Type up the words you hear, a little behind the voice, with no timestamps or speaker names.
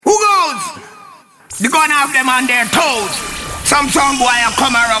They gonna have them on their toes. Some boy a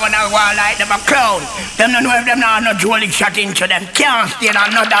come around and go like them a clown. Them don't know if them not no jolly shot into them. Can't stay on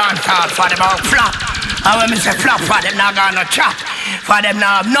no dancehall for them all flop. And when me say flop for them not gonna chop. For them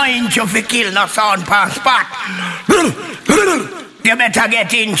not have no inch of a kill, no sound pan spot. You better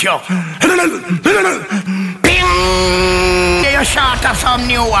get inch. Ping! You shot of some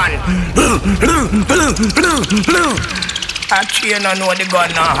new one. I chain no know the gun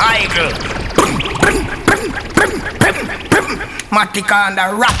no higgle. Matica and the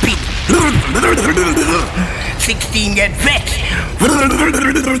rapid 16 get vexed.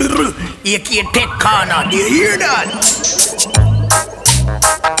 AK take corner. Do you hear that?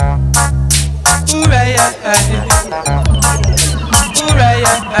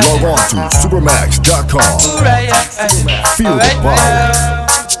 Log on to supermax.com. Feel the vibe.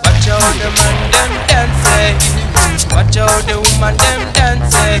 Watch out the man them dancing. Watch out the woman them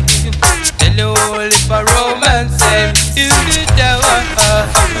dancing. Tell you all if a romance. You did the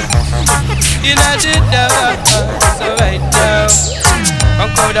you know did the so right now.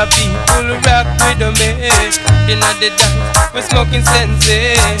 Conquer the people rock with me. You know the dance, we're smoking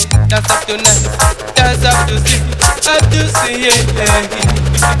sensei. Dance up tonight, dance up to see, up to see, yeah.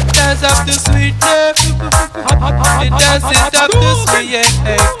 Dance up to sweetness. The dance is up to see, yeah.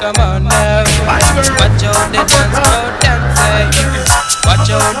 Come on now. Watch out the dance, go dancing. Watch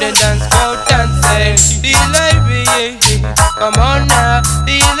out the dance, go dancing. Be like me, yeah. Come on now.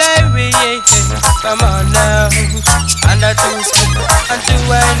 Be like me, yeah. Come on now. And I do spin and do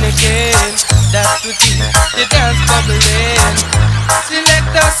wine again. That's what the dance bubbling.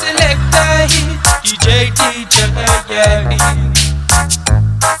 Selector, DJ, yeah.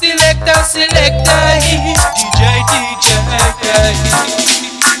 Selector, DJ, yeah.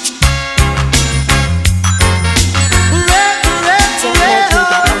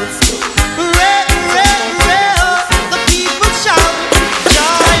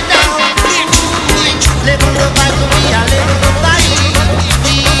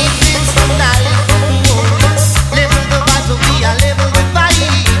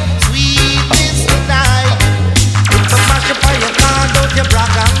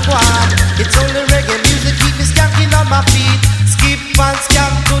 It's only reggae music, keep me skanking on my feet. Skip and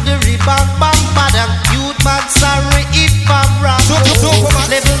skank to the rebound, bang, bang. Youth man, sorry if I'm wrong.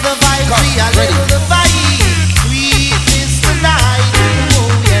 Level the vibe, we are level the vibe. Sweetness tonight,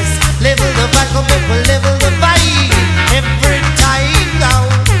 oh yes. Level the vibe, come people, level the vibe. Every time now.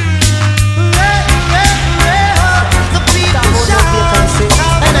 The people shout.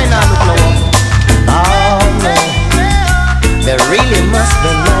 And I now look no up. Oh no, there really must be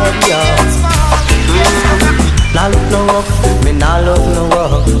love, y'all. Now look no up, me now look no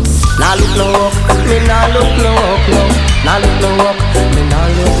up. Now look no up, me now look no up, no. Now look no up, me now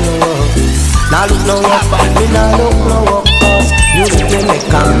look no up. Now look no up, me now look no up. Cause you really make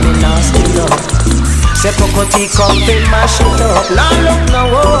me nasty up. Say Pocotty come to mash it up. Now look no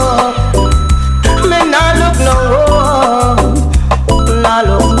up, me now look no up. Now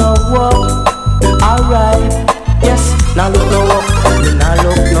look no up. Alright, yes. Now look no up, me now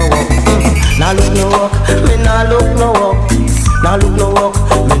look no up. Now look no up, me now look no up. Now look no up,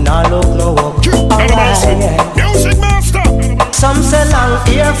 me now look no up. Alright, Music master. some say long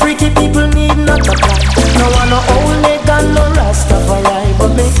hair freaky people need not apply. No one no old nigga, no Rastafari.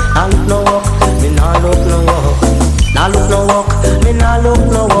 But me now look no up, me now look no up. Now look no up, me now look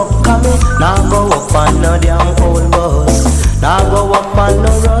no up. Come me now go up on no damn old bus. Now go up on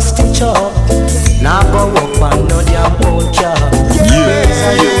no rusty chop. Now go up on no damn old car.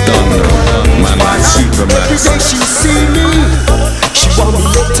 Yeah, you don't know. My man Supermax. Every day she see me, she want me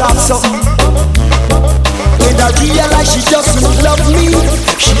to talk something. When I realize she doesn't love me,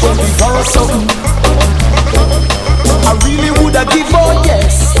 she only wants something. I really woulda give her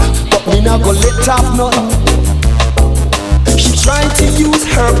yes, but me not go let off nothing. She trying to use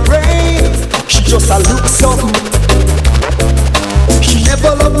her brain, she just a look something. She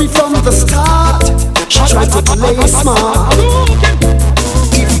never loved me from the start. She tried to play smart.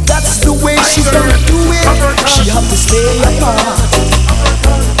 If that's the way she's gonna do it, she have to stay apart.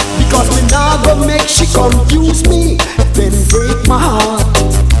 Because me nah go make she confuse me, then break my heart.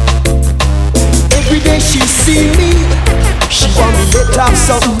 Every day she see me, she want me let off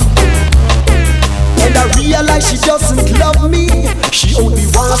something. And I realize she doesn't love me, she only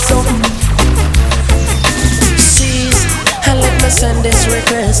wants something. And let me send this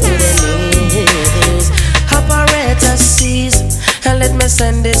request to the knees. Operator cease. And let me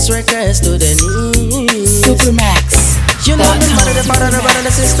send this request to the knees. Supermax. You know the mother, the father, the brother,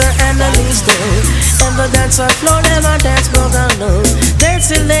 the sister, and the least. And the dancer floor, never dance, go down. Dance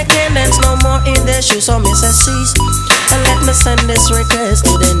till they can't dance no more in their shoes, so me say cease. And let me send this request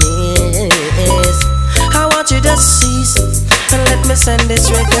to the knees. I want you to cease. And let me send this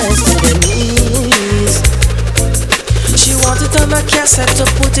request to the knees. She wanted on a cassette to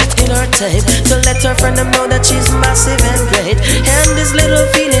put it in her tape, to let her friend them know that she's massive and great. And these little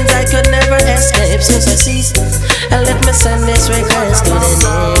feelings I could never escape. So cease, and let me send this request to the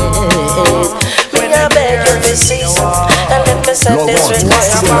knees. Me a beg you to cease, and let me send this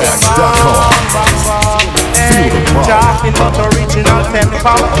request to the knees. Talking about original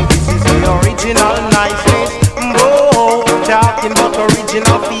tempo, this is the original niceness. Whoa, talking about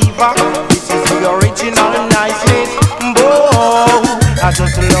original fever, this is the original niceness. Whoa, I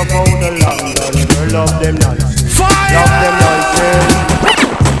just love how the London girl love them nice, love them nice.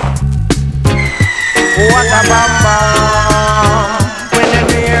 What a bam bam when them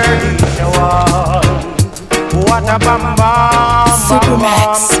hear this one. What a bam bam bam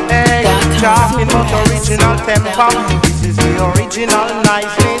bam. Hey, talking about original tempo, this is the original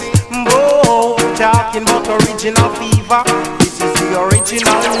niceness. Whoa, talking about original fever, this is the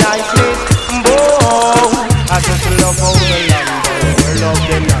original niceness. Whoa, I just love how the London girl love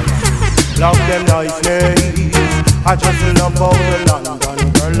them nice, love them niceness. I just love how the London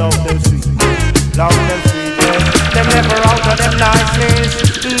girl love them sweet, love them sweetness. Them never out of them niceness,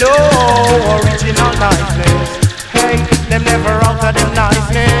 no original niceness. Hey, them never out of them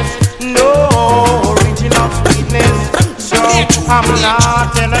niceness, no original sweetness. So I'm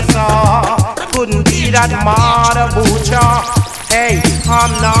not jealous, couldn't be that mother butcher. Hey,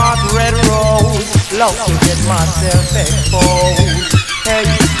 I'm not red rose, love to get myself exposed. Hey,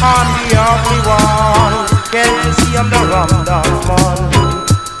 I'm the ugly one, can't you see I'm the rum dance man?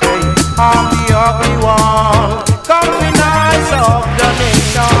 Hey, I'm the ugly one, come be nice of the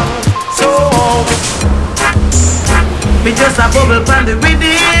nation. So me just a bubble pan the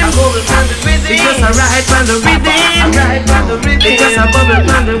rhythm, me just a ride pan the rhythm, me just a bubble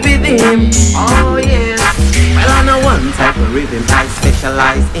pan the rhythm. Oh yeah. Well, I know one type of rhythm I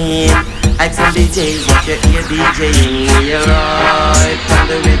specialize in. I tell DJs what you hear DJing, you're right on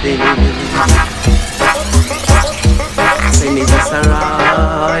the rhythm. Say me just a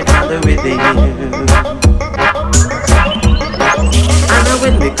right on the rhythm. And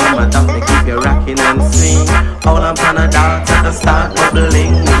when we come a down, they keep you rocking and swing. All I'm gonna dance and start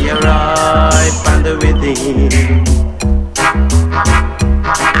bubbling, you're right on the rhythm.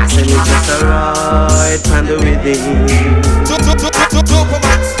 I say me just a right on the rhythm.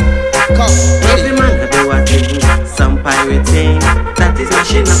 Every man that do a thing, some pirate thing, that is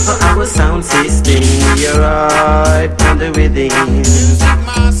mashing up for our sound system. You're right on the rhythm. Music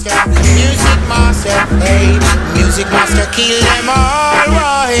master, hey, music master kill them all,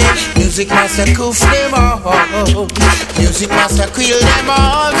 right? Music master coof them all. Music master kill them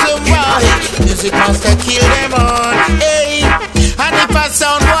all, right? Music master kill them all, hey. And if a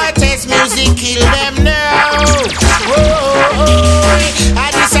sound boy test music, kill them now. Whoa,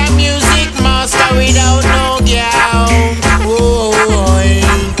 and this a music master without no gown. Whoa,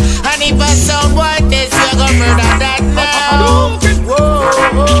 and if a sound boy test, we gonna murder that now. Whoa,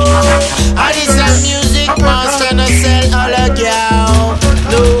 and this a music master no sell all a gown.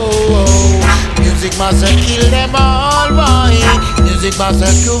 No, music master kill them all, boy. Music master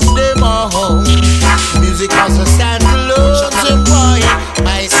coof them all. Music master stand alone, boy.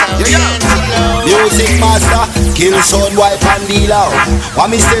 My sound stand alone. Music master kill sound wipe and deal out. What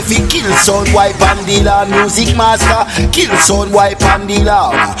me say fi kill sound wipe and deal out. Music master kill sound wipe and deal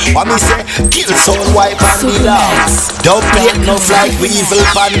out. What me say kill sound wipe and deal out. Don't play enough like we evil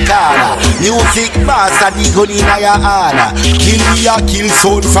pan corner. Music master the gun in your hand. Kill we a kill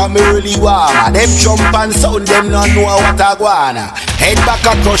sound from early warmer. Them jump and sound them no know what a guana. Head back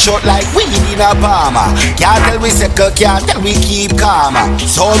and crush out like weed in a palmer. Can't tell we second, can't tell we keep calm.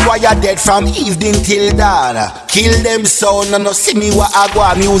 Sound why you dead from evening till dawn. Kill them sound and no see me what I go.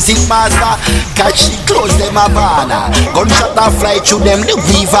 Music master catch she close them a banner. Gunshot a fly through them the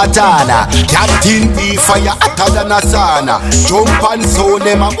weaver tana. Captain B fire hotter than a sauna. Jump and sound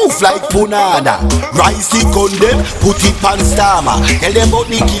them a move like punana. Rise the gun them put it on stammer. Tell them about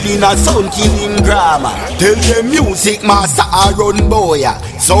the killing a sound killing grammar. Tell them music master a run boy.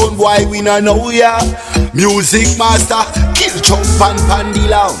 Sound boy we no know ya. Music master kill jump and pandy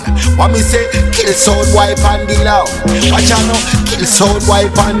loud. What me say kill sound boy pandy loud. Watch out now kill sound boy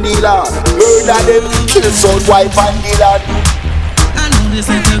pandy loud. Heard of them kill sound boy pandy loud. I know this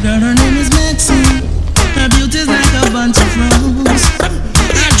little girl, her name is Maxine. Her beauty's like a bunch of roses.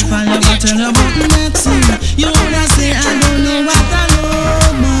 If I ever tell her about Maxine, you woulda say I don't know what I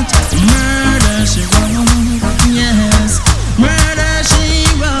know, but murder she wrote, yes, murder she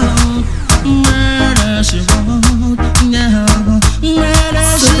wrote.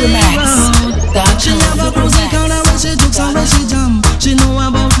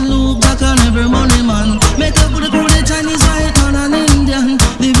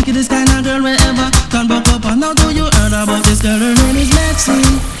 Girl, her name is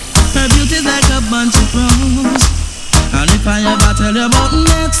Maxine. Her beauty's like a bunch of roses. And if I ever tell you about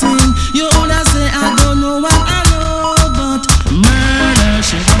Maxine, you would say I don't know what I know, but murder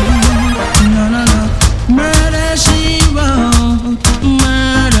she wrote. No, no, no. Murder she wrote.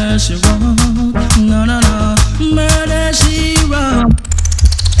 Murder she wrote. No, no, no. Murder she wrote.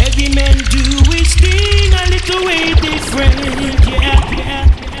 Every man do his thing a little way different, yeah.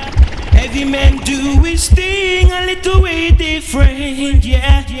 Every man do his thing a little way different,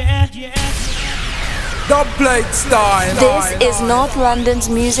 yeah. Dubplate style. This is North London's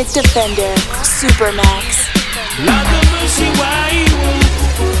music defender, Supermax. Lord of mercy, why?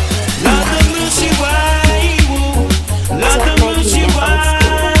 Lord of mercy, why? Lord of mercy, why?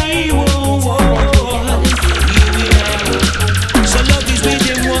 So love is with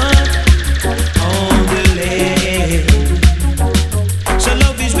them one on the land. So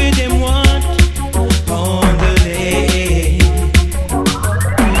love is with them one on the land.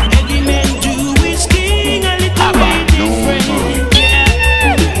 Every man do his thing a little way different.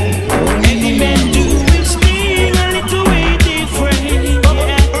 Every man do his thing a little way different.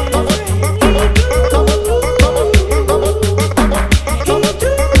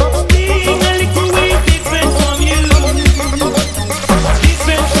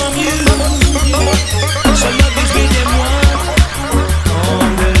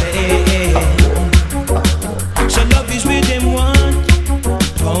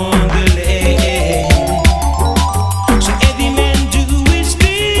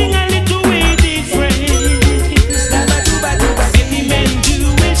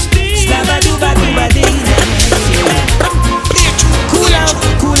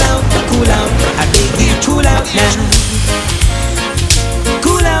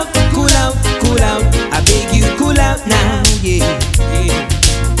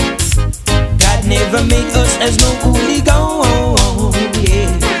 Never made us as no hooligan, yeah.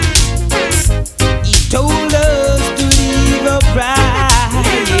 He told us to live upright,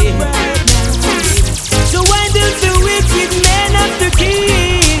 yeah. So why does the wicked man have to kill,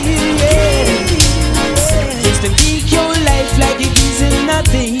 yeah? Just to take your life like it isn't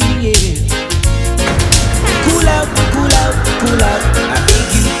nothing, yeah. Cool out, cool out, cool out. I beg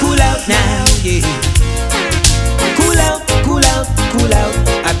you, cool out now, yeah. Cool out, cool out, cool out.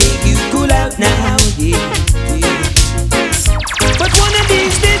 I beg you, cool out now, yeah. But one of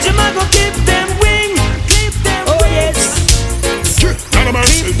these days you might go keep them wing, keep them oh wing. Yes,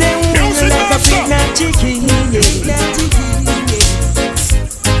 keep them wing like a pregnant chicken, yeah.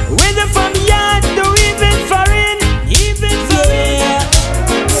 Whether from yard or even foreign, yeah.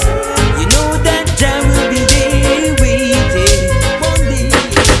 You know that time will be there waiting one day,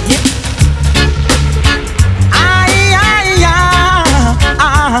 yeah.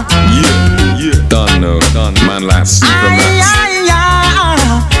 Yeah. Done, man, like Supermax.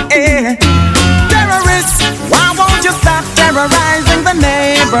 Terrorists, why won't you stop terrorizing the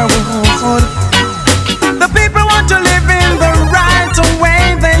neighborhood? The people want to live in the right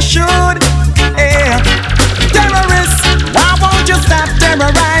way they should. Terrorists, why won't you stop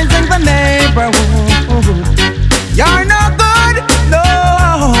terrorizing the neighborhood? You're no good,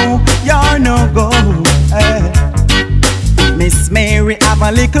 no, you're no good. Miss Mary have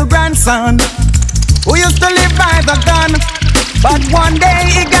a little grandson who used to live by the gun, but one day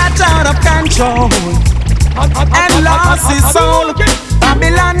he got out of control and lost his soul.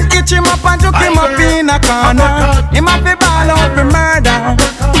 Babylon itch him up and took him up in a corner. Him have to ball out for murder.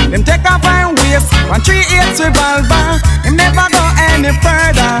 Him take off and waste 138 revolver. Him never go any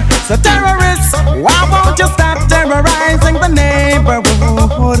further. So terrorists, why won't you stop terrorizing the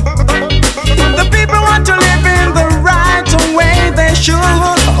neighborhood? The people want to live in the right way they should.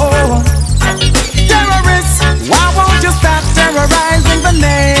 Oh. Terrorists, why won't you stop terrorizing the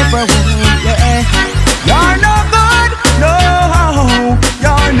neighborhood? Yeah. You're no good, no,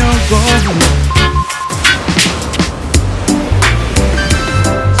 you're no good.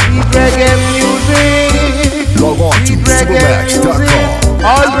 Sweet reggae music. Log on to Supermax.com.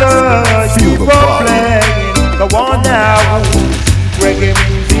 All good, Feel the vibe. playing. Go on now. Sweet reggae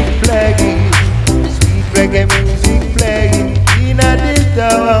music playing. Sweet reggae music playing. In a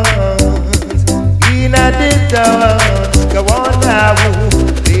distance, in a distance. Go on now.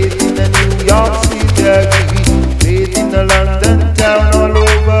 Play it in the New York City, play it in the London town, all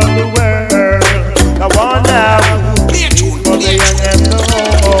over the world. Go on now. For the young and the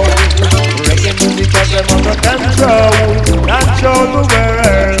old. Reggae music has them under control. Control the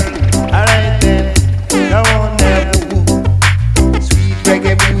world. Alright then, go on now. Sweet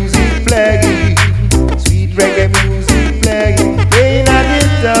reggae music playing. Sweet reggae music playing. Playing at the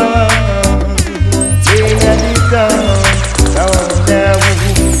town. Playing at the town.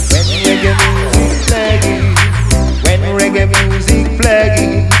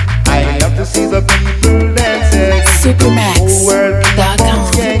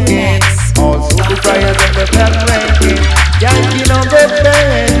 but I'm ranking. Yanking on the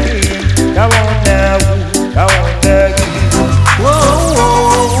banking. Come on now, come on now.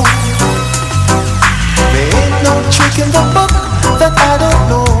 Whoa, there ain't no trick in the book that I don't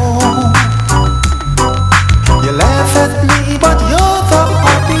know. You laugh at me, but you're the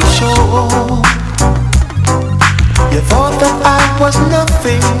happy show. You thought that I was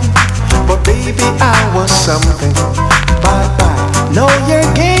nothing, but baby I was something. Bye bye. No, your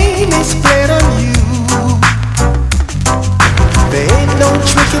game is played on you. There ain't no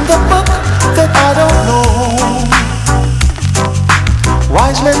trick in the book that I don't know.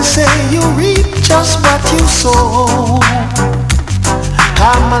 Wise men say you reap just what you sow.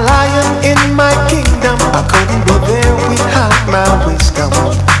 I'm a lion in my kingdom. I couldn't go there without my wisdom.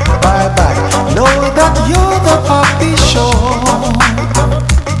 Bye bye. Know that you're the puppy show.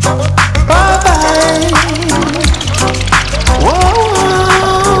 Bye bye. Whoa,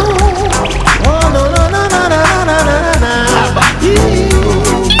 whoa, no, no, no, no, no, no, no, no.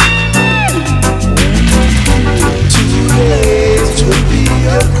 Too late to be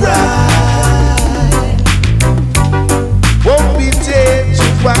a bride. Won't be dead to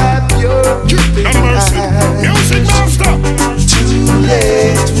wipe your dripping eyes. Music master. Too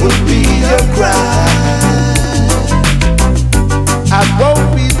late will be a bride. I won't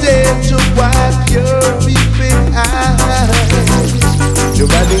be there to wipe your weeping eyes. You're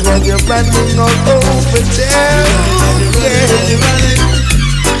running and you're running all over town. Yeah.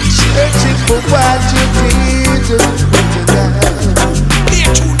 Searching for what you need to put down.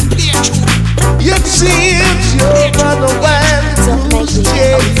 It seems you're gonna wind who's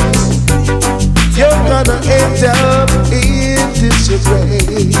chase. You're gonna end up in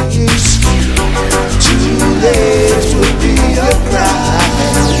disgrace. Too late will be a bride.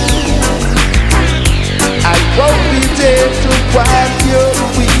 I won't be there to wipe your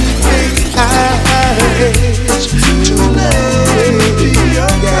weeping eyes. Too late will be a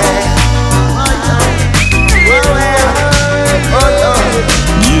bride.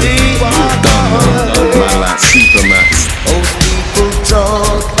 Man like Supermax. Most people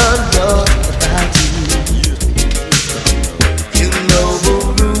talk a lot about you. You know the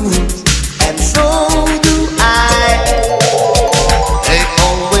rules, and so do I. They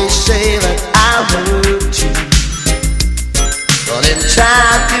always say that I hurt you, but in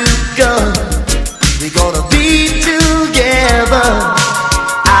time to come, we're gonna be together.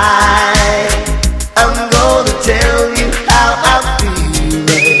 I am gonna tell you how I feel.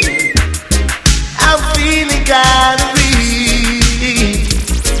 I'm feeling kind of weak.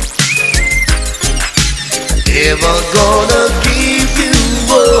 Never gonna give you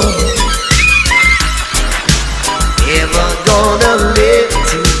up. Never gonna let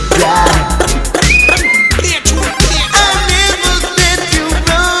you die. I never let you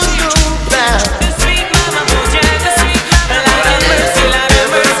run no bound. The sweet mama Bojangles, the sweet mama, Lord of mercy, Lord of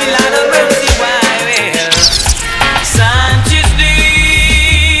mercy, Lord of mercy, why will Sanchez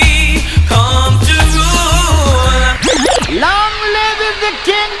Day come to rule? Long live the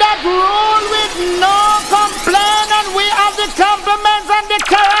king that rule with no complaint, and we have the compliments and the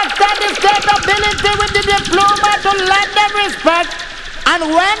character, the stability with the diploma to lend them respect. And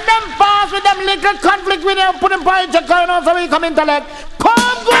when them pass with them little conflict, we don't put them point to corner so we come intellect. Come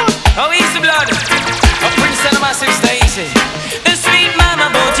good. Oh, easy blood, a prince and a massive Stacy. The sweet mama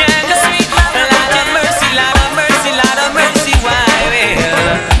Bojangles, the sweet mama, Lord of mercy, Lord of mercy, Lord of mercy, why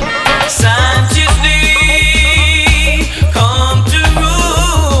will Sanchez Day come to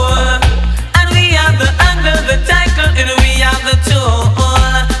rule? And we have the under the title, and we have the tool.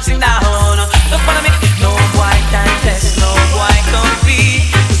 Sing down, don't follow me. No boy can test, no boy compete.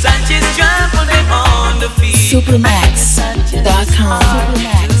 Sanchez trample them on the feet. Supermax.com.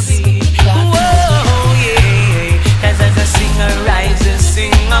 Whoa, yeah. As a singer rises,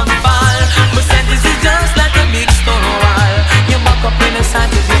 sing and fall. But Sanchez is just like a big stone wall. You back up in the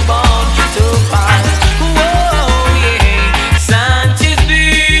Sanchez, you're bound to fall. Whoa, yeah. Sanchez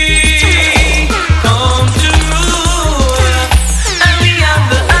Day come to rule. And we have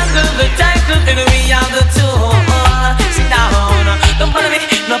the angle, the title, and we have the tool. Sit down, don't follow me,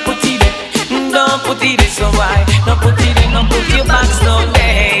 no put it there. Don't put it there, so why? No put it there, no put your backs down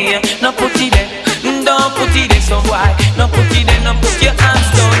there. No put it there, don't put it there, so why? No put it there, no put your hands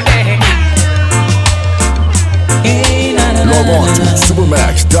down there. Hey, na, na, na, Log on to na, na.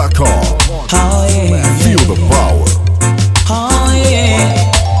 Supermax.com. Oh, yeah. Feel the power. Oh, yeah.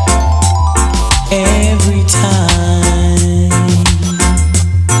 Every time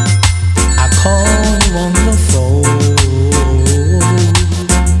I call you on the phone,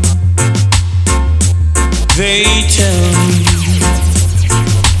 they tell me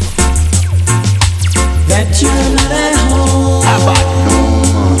that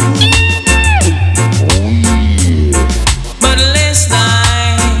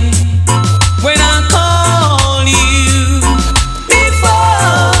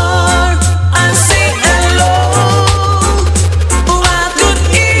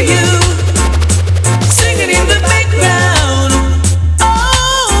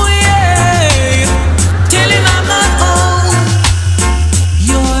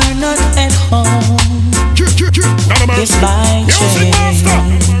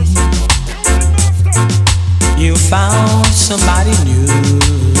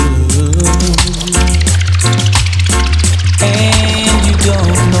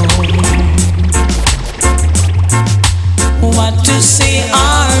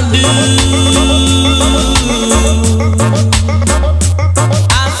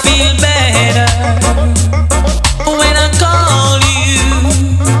I feel better when I call you.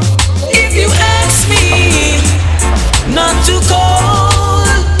 If you ask me not to call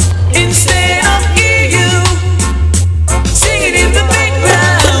instead of hear you singing in the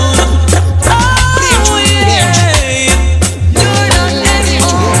background. Oh yeah, you're not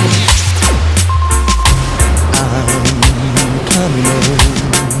anymore. I'm coming home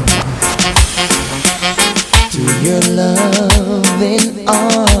to your loving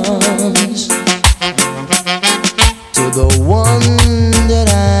arms, to the one that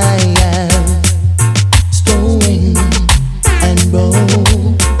I have stolen and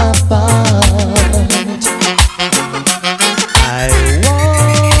broke apart. I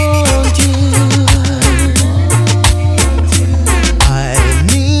want you, I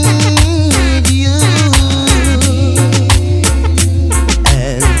need you,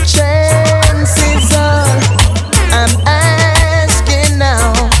 and chances are I'm asking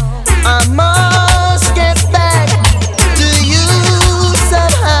now, I must get back to you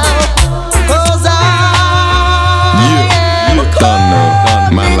somehow, 'cause I am Done now.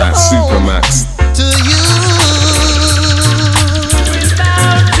 Man like Supermax. to you.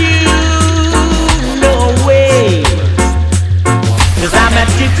 Without you, no way. 'Cause I'm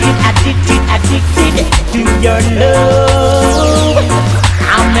addicted to your love.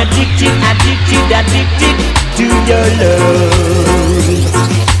 I'm addicted to your love.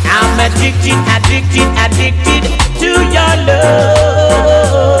 I'm addicted to your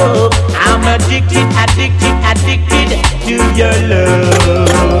love. I'm addicted to your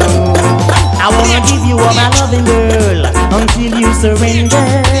love. I wanna give you all my loving, girl, until you surrender.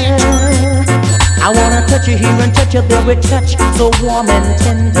 I wanna touch you here and touch you there with touch so warm and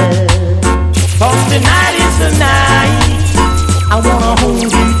tender. 'Cause tonight is the night I wanna hold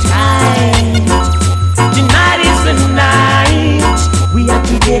you tight. Tonight is the night we have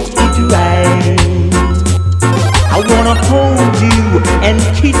to get it right. I wanna hold you and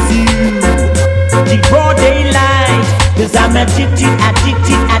kiss you the broad daylight. 'Cause I'm addicted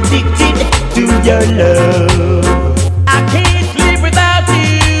to your love. I can't live without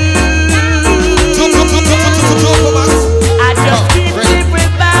you. I just can't live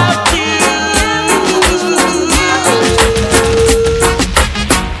without you.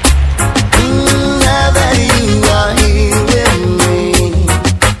 Now that you are here with me,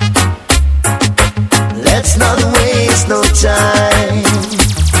 let's not waste no time.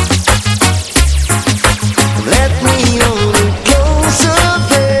 Let me hold you closer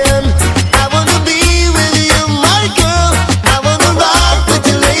then. I wanna be with you, my girl. I wanna rock with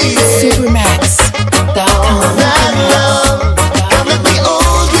you, lady. Supermax.com. That love, come let me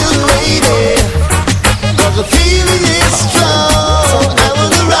hold you, lady. 'Cause the feeling is strong. I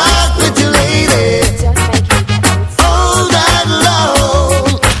wanna rock with you, lady. Oh, that love,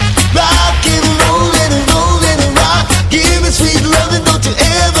 rockin', rollin' and rollin' and rock. Give me sweet loving, don't you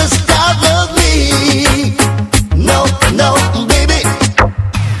ever stop, love me. No, no, baby.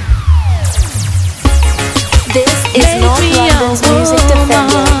 This is North London's music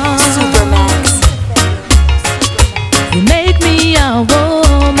defender, Supermax. You make me a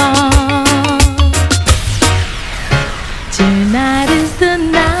woman. Tonight is the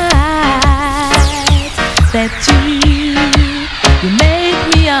night that you make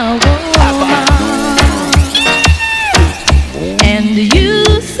me a woman. And you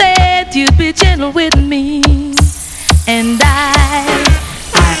said you'd be gentle with me, and I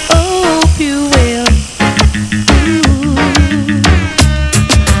hope you will. Ooh,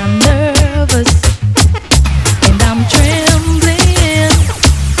 I'm nervous and I'm trembling,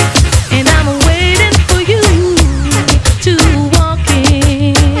 and I'm waiting for you to walk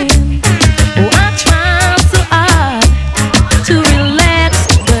in. Oh, I try so hard to relax,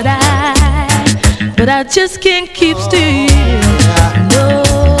 but I just can't keep still. No.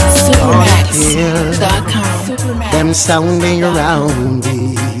 Supermax.com. Them sounding around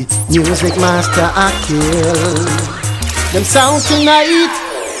me, music master I kill. Them sound tonight,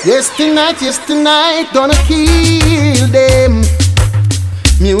 yes tonight, gonna kill them.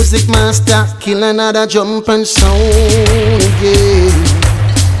 Music master kill another jump and sound again.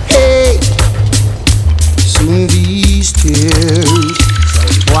 Hey, soon these tears,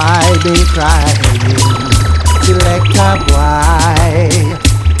 why been crying? Selector why?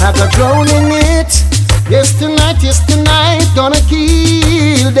 I got drown in it. Yes tonight, gonna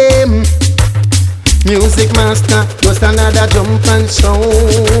kill them. Music master, just another jump and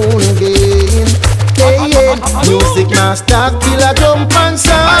sound again. Hey, yeah. Music master, kill a jump and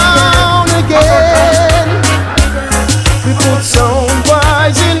sound again. We put sound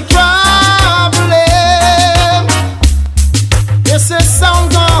boys in crowd.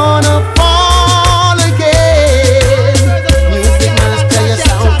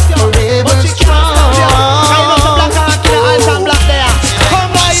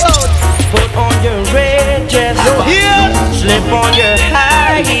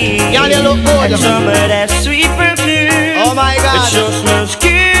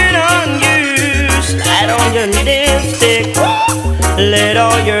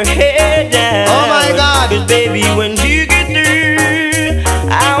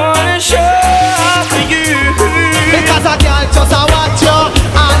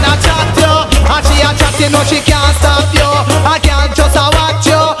 you know she can't stop you. I can't just watch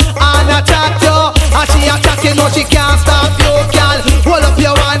you and attack you. And she attack you know she can't stop you. Girl, hold up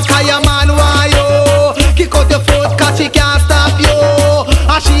your hands 'cause your man want you. Kick out your foot 'cause she can't stop you.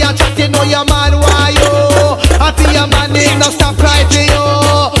 And she attack you know your man want you. I feel your man need no stop cry for you.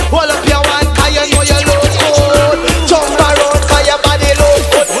 Hold up your hands 'cause you know you look good. Jump around 'cause your body look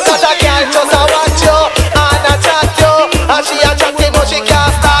good. 'Cause I can't just watch you and attack you. And she attack you know she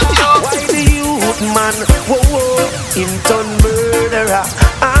can't stop you. Why the youth man, whoa whoa, him turn murderer?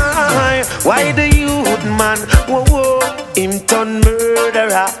 Aye. Why the youth man, whoa whoa, him turn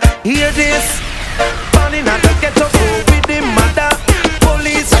murderer? Hear this, burning at the ghetto with him mother.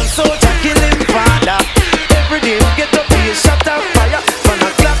 Police and soldier kill him father. Every day we get up here, shut up fire. From a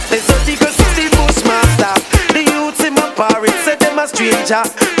clap, there's a secret 60 bushmaster. The youths in my parents said them a stranger.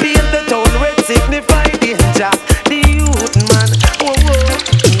 Paint the town red signify danger. The youth man, whoa whoa,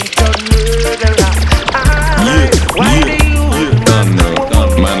 him turn murderer. Why the youth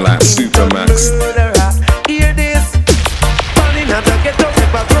done man like Supermax. hear this? Burning at the ghetto,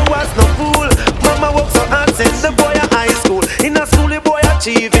 never grow as no fool. Mama works so hard, send the boy a high school. In a school, the boy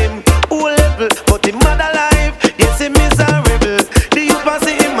achieve him O level, but him mad alive. Yes, he miserable. The youth pass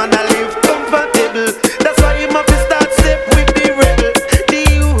him and I live comfortable. That's why him have to start step with the rebel. The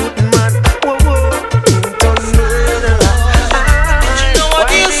youth man, whoa whoa, him turn murderer. You know what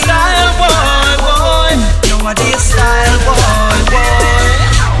this style, boy, boy. You know what this style, boy, boy.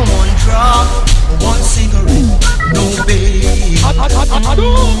 One drop, one cigarette, no bail.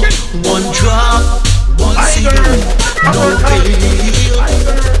 One drop, one cigarette, no bail.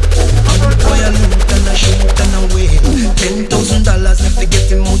 And boy a loot and a shoot and a wail. $10,000 if they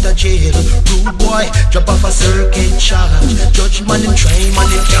get him out of jail. Rude boy, drop off a circuit charge. Judge man him try man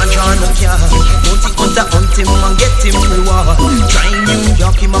him can't draw no cash. Bounty hunter hunt him and get him reward. Try New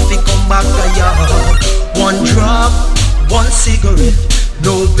York him have to come back a yard. One drop, one cigarette,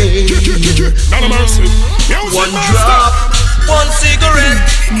 no bail. One drop, one cigarette,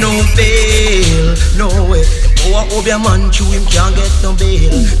 no bail, no way. Oh, I hope your man chew him can't get no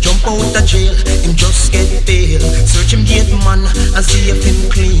bail. Jump out of jail, him just get bail. Search him gate man and see if him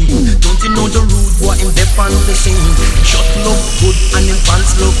clean. Don't you know the rude boy him dep on the scene. Shot look good and him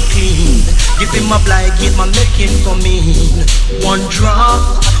pants look clean. Give him a blind gate man make him come in. One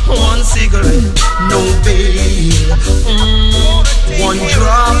drop, one cigarette, no bail. One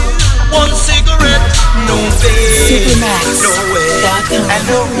drop, one cigarette, no bail, no way. I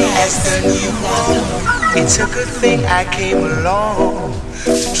know as the new one, it's a good thing I came along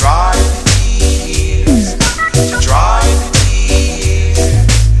to dry the tears, to dry the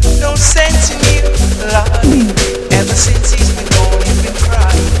tears. No sense in you lying. Ever since he's been gone, you've been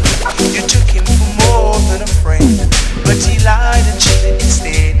crying. You took him for more than a friend, but he lied and cheated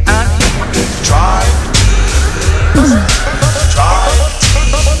instead. I'm here to dry the tears, dry the tears.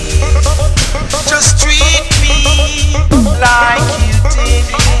 Just treat me like you did,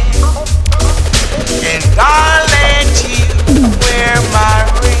 and I'll let you wear my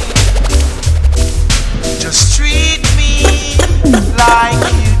ring. Just treat me like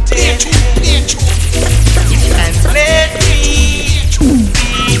you did, and let me be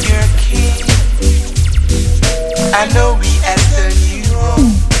your king. I know we at the new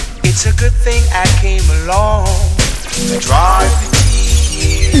home. It's a good thing I came along to drive the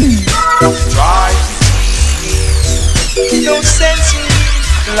tears, drive the tears. No sense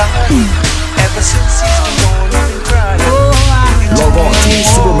in lying. Ever since he's been gone, you've been crying. Log on to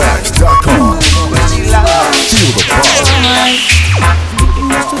Supermax.com. Feel the power.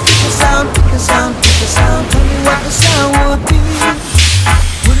 Pick a sound, pick a sound, pick a sound. Tell me what the sound would be.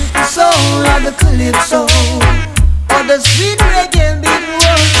 Would it be soul or the calypso, or the sweet reggae beat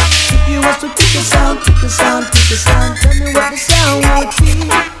one? If you was to pick a sound, pick a sound, pick a sound. Tell me what the sound would be.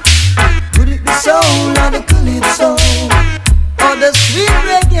 Would it be soul or the calypso, or the sweet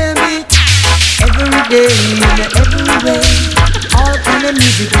reggae beat? Every day, every way, all kind of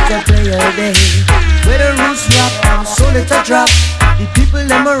music we can play all day. Where the roots rock and soul it a drop. The people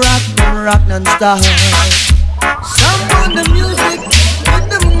them rock non-stop. Some want the music in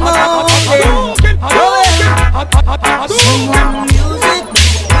the morning, oh yeah. Some want the music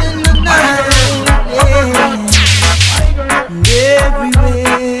in the night, yeah. And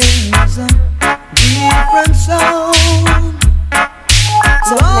everywhere's a different sound.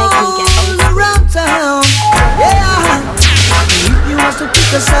 All around town, yeah. If you want to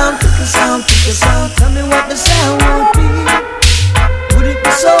pick a sound, pick a sound, pick a sound. Tell me what the sound would be. Would it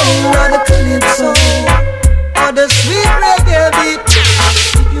be soul or the calypso, or the sweet reggae beat?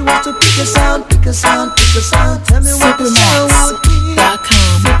 If you want to pick a sound, pick a sound, pick a sound. Tell me what the sound would be.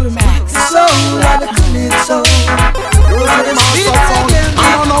 Supermax. Soul or the calypso.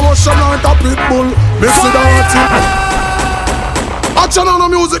 Watch on the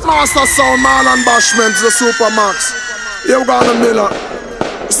music master sound, Marlon Bashment, the Supermax. Here we got the Miller.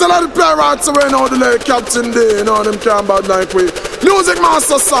 Still let it play right away now, the late Captain D, you know them can't bad like we. Music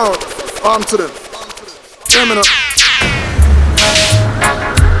master sound, arm to them. Hear me now.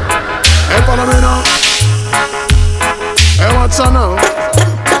 Hey, follow me now. Hey, watch on now.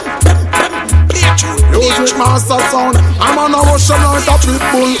 Music master sound. I'm on a ocean like a pit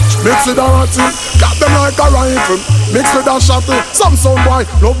bull. Mix with a ratty, got them like a rifle. Mix with a shotty. Some sound boy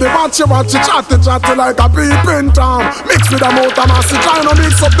love the watchy chatty like a peeping tom. Mix with a motor massy, trying to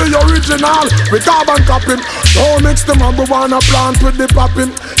mix up the original with carbon copying. Don't mix the marijuana plant with the popping.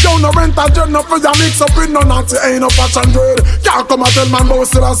 Don't no rent a jet no for ya mix up with no natty. Ain't no fashion dread. Can't come and tell man bout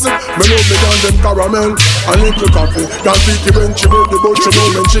still a sick. Me love me gun them caramel and little coffee. Can't think you when she with the bush you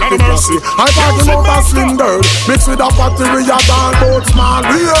know when she the classy. I talking about a slim girl mix with a fatty we a ball boat small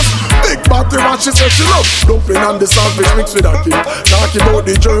wheels. Big body what she say she love. Dumpling and the salvage mix with a king. Talking about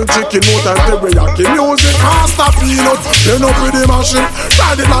the jerk chicken more than teriyaki. Music master peanut. You know with the machine.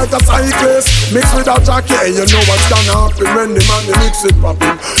 Ride it like a cyclist. Mix with a jockey and you know what's gonna happen when the man the mix it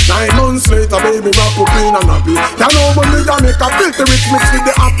popping. 9 months later baby wrap up in and happy. You know when we a make a filter rich mix with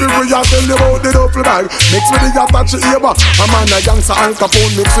the happy. We a tell you about the duffel bag. Mix with the Yatachi Eva. A man a gangster Al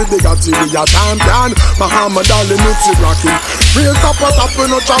Capone mix with the Gatti. We a champion. Muhammad Ali mix with rocking. Real top we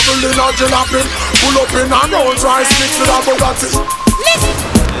no traveling or jaloping. Pull up in a Rolls Royce mix with a Bugatti.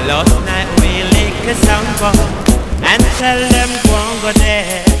 Last night we lick a sound boy and tell them go on go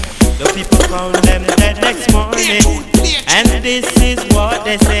there. The people found them dead next morning, and this is what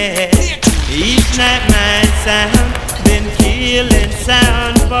they said. Each night my sound been killing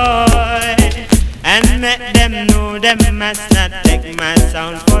sound boy, and let them know them must not take my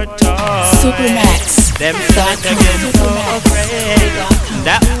sound for toy. Supermax. Them start to get so afraid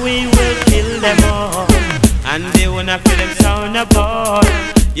that we will kill them all, and they wanna feel them sound apart.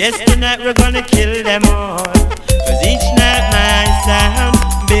 Yes, tonight we're gonna kill them all, cause each night my sound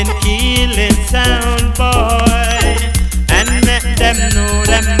been killing sound boy, and let them know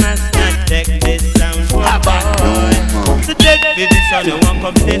them must not take this sound for boy. So dead with this on the one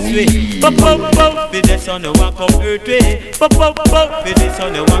come this way. Pop pop pop with this on the one come earth way. Pop pop pop with this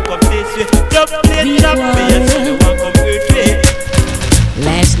on the one come this way. Drop play drop with this on the one come earth way.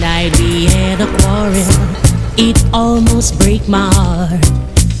 Last night we had a quarrel. It almost break my heart,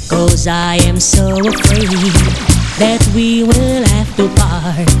 cause I am so afraid that we will have to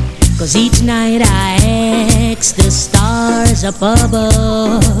part. Cause each night I ask the stars up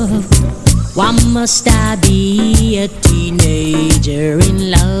above, why must I be a teenager in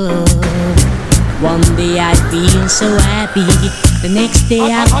love? One day I feel so happy, the next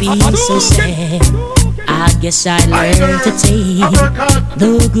day I feel so sad. I guess I learned to take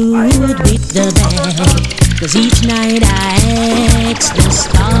the good with the bad. Cause each night I ask the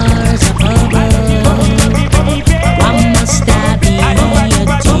stars up above, why must I be a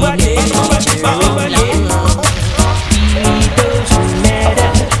teenager in love? It doesn't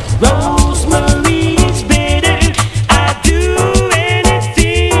matter, Rosemary is better. I'd do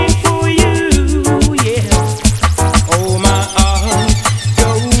anything for you, yeah. Oh, my heart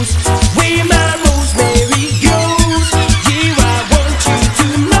goes where my Rosemary goes. Yeah, I want you to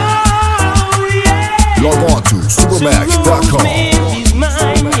know, yeah. Log on to Supermax.com.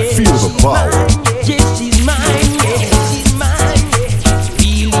 Feel the power. Yes, she's mine, yeah, she's mine, yeah.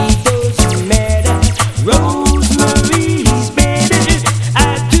 Really doesn't matter, Rosemary's better.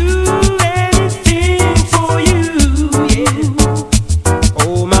 I'd do anything for you, yeah.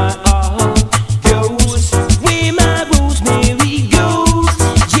 Oh, my heart goes where my Rosemary goes.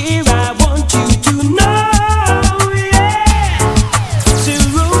 Yeah, I want you to know, yeah. So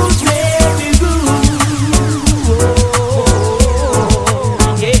Rosemary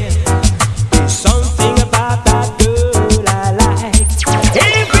yeah. There's something about that girl I like.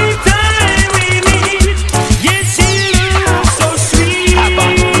 Every time we meet, yes, she looks so sweet.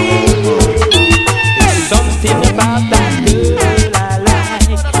 There's something about that girl I like.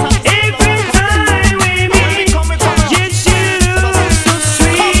 Every time we meet, yes, she looks so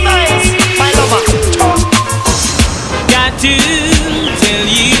sweet. Got to tell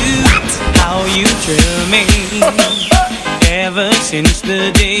you how you thrill me. Ever since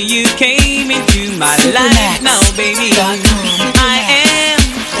the day you came into my life, now baby, I am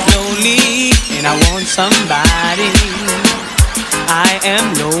lonely and I want somebody. I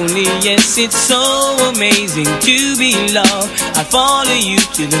am lonely, yes, it's so amazing to be loved. I follow you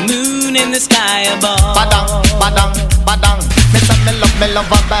to the moon and the sky above. Badang, badang, badang. Me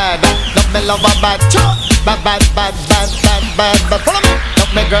love a bad, love me love a bad. Bad, bad, bad, bad, bad, bad, bad. Follow me.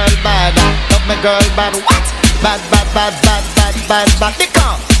 Love me girl bad, love me girl bad. What? Bad, bad, bad, bad, bad, bad back.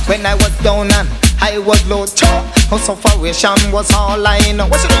 Because when I was down and I was low too, her sufferation was all I know.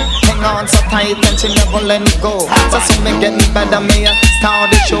 What she do? Hang on so tight and she never let me go. So me getting better, me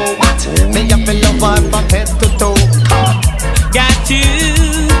start the show. What? Me have to love her from head to toe. Got to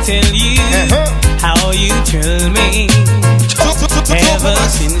tell you how you thrill me. Ever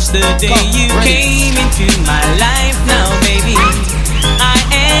since the day you came into my life, now baby, I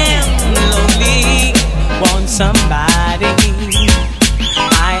am lonely, want somebody.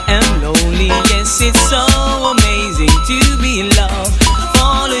 I am lonely, yes, it's so amazing to be in love.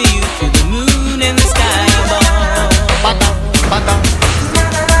 Follow you to the moon and the sky above.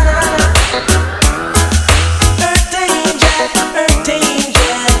 Earth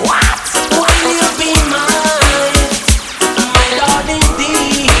angel, what? Will you be mine? My darling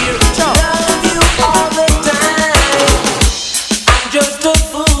dear, love you all the time. I'm just a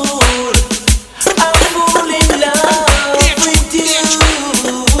fool, I'm full in love with you.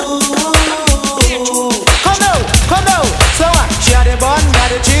 Come now, so what? She had the bun, me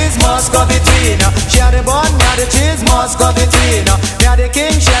had the cheese, must go between. She had the bun, me had the cheese, must go between. Me had the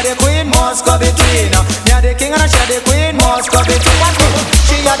king, she had the queen, must go between. Me had the king and she had the queen, must go between.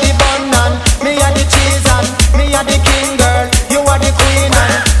 She had the bun and me had the cheese and me had the king, girl. You are the queen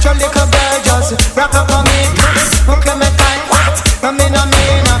and your little girl just rock up on me. Okay, me time, what? I mean,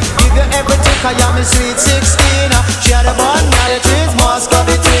 give you everything 'cause you're my sweet 16. She had the bun, me had the cheese, must go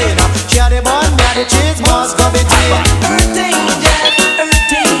between. She had the bun, me had the cheese, must go between. Earth angel,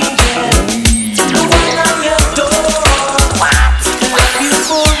 the one I adore. Love you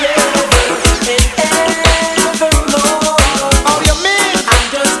forever and evermore. How you mean? I'm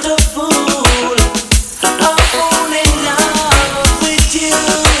just a fool, I'm fall in love with you.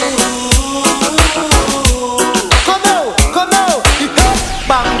 Come now.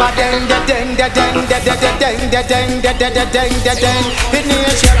 Bang ba ding da ding da ding da da da ding da ding da da da ding da ding. It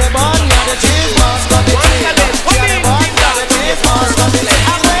needs cherry bun, yeah the cheese must go between. Cherry bun, yeah the cheese must go between.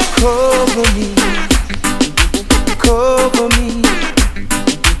 Cover me,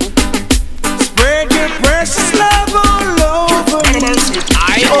 spread your precious love all over me. Can't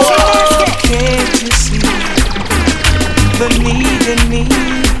you see the need in me?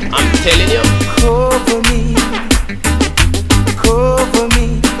 I'm telling you. Cover me,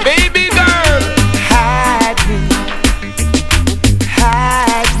 baby girl.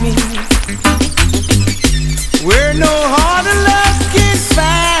 hide me. Where no harder love can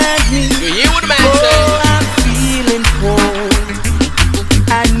find me. You hear what the man Oh, say? I'm feeling cold.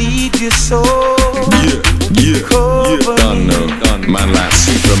 I need you so. Yeah, done now. Man like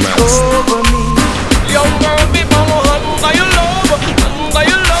Superman. Cover me. Young girl, be mama under your love.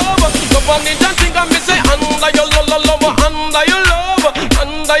 Go on it and think of me say under your love. Under your love.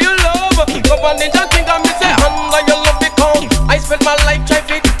 Go on it and think of me say under your love because I spend my life trying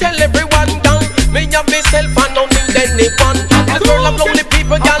to tell everyone down. Me have myself and don't need anyone. This world of lonely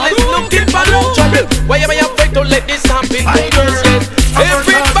people, girl is looking for no trouble. Why am I afraid to let this happen to yourself?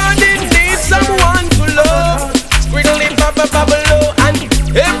 Everybody needs someone to love. Squiggly bubble low and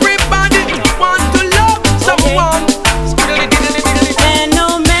everybody want to love someone. Squiggly diddly diddly. And no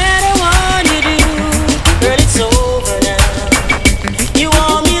matter what you do, girl, it's over now. You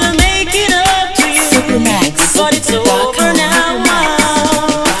want me to make it up to you, but it's over now.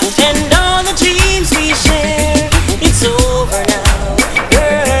 And all the dreams we share, it's over now.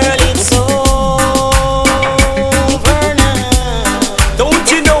 Girl, it's over now.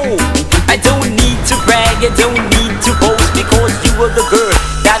 Don't you know, I don't need to brag, I don't need to boast, because you are the girl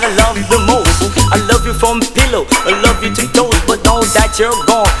that I love the most. I love you from pillow, I love you to toes, but now that you're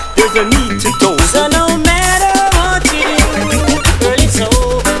gone, there's no need to toast. So no matter what you do, girl, it's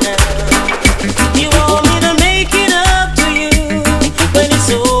over now. You want me to make it up to you, but it's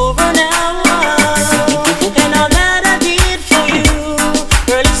over now. And all that I did for you,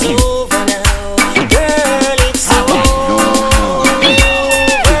 girl, it's over now. Girl, it's over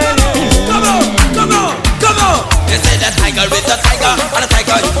now. Come on. They say the tiger is a tiger and the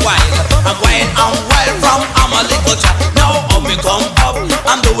tiger is wild. I'm wild from I'm a little child. Now up me come up,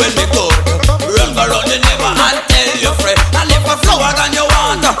 I'm doing me good. Run around the neighbor and tell your friend. And if a flower than you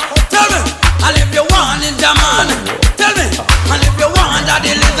want, tell me. And if you want in Jaman, tell me. And if you want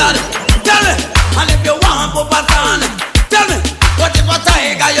the lizard, tell me. And if you want Pupatan, tell me. What if a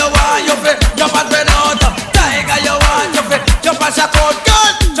tiger you want, you fit jump at red out. Tiger you want, you fit jump at Shakot,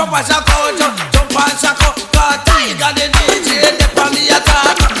 girl. Jump at Shakot, jump at Shakot. Cause tiger the DJ, they on the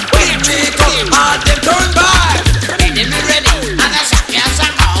attack. With me come and them turn back. Get me ready and I shock you,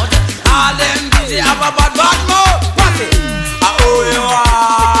 shock out.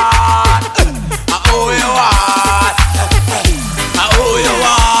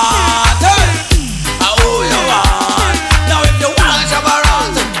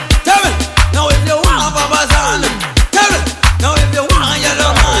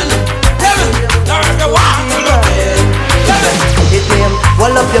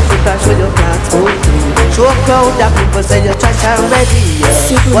 crowd of people say you're trash already.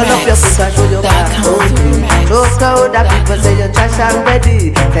 One of your foot and show your back. So crowd of people say you're trash already.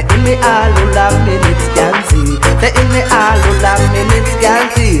 Say in the all who love minutes can see. Say in the all who love minutes can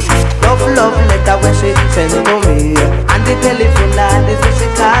see. Love letter when she send to me. And the telephone line is when she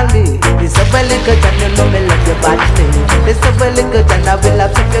call me. It's a very good and you know me love you badly. It's a very good and I will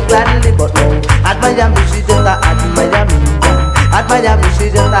accept you gladly. But no, at Miami she just at Miami. At Miami she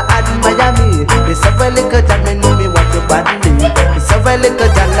just at Miami. It's a very good and me know me want you badly. It's a very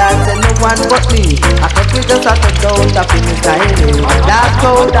good and I say no one but me. I thought we just have to go to me styling. That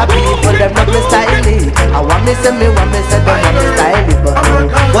crowd of people them not me styling. I want me say them want me styling. But no,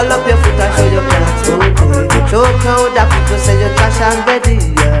 all up your foot and show your plans today. Show crowd that people say you're trash and ready,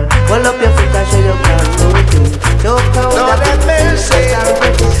 yeah. Roll up your foot and show your plans today. Show crowd that people say you're trash and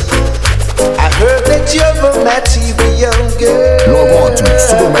ready. I heard that you're a material girl. Log on to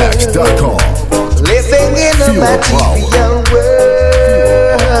supermax.com. Living in a material world.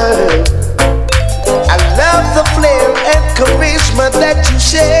 I love the flair and charisma that you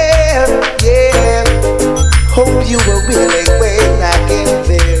share, yeah. Hope you were willing when I get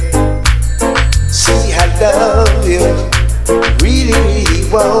there. See, I love you, really, really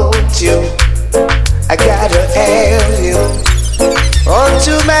want you. I gotta have you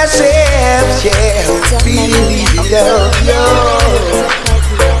onto myself, yeah. Really, really love you.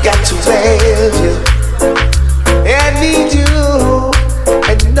 Got to have you. I need you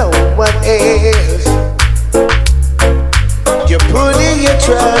and no one else. You're putting your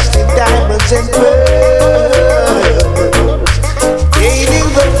trust in diamonds and pearls, gaining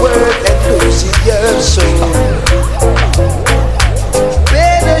the world and losing your soul.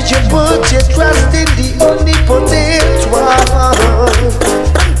 Better you put your trust in the omnipotent one,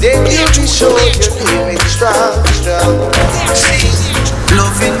 then you'll be sure you're living strong, strong.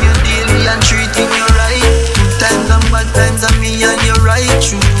 Loving you daily and treating you right. Good times and bad times and me and you right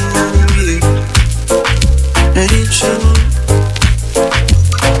true, yeah. It's true.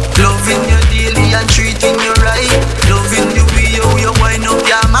 Loving you daily and treating you right. Loving the way you wind up,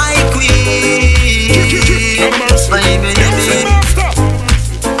 you're my queen. My baby.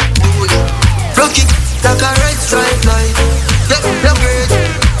 Rock it like a red stripe light. You're great,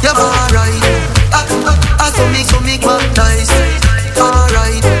 you're alright. I so make baptized.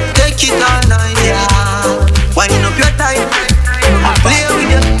 Alright, take it all night, yeah. Wind up your time, play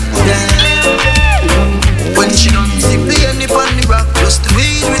with you.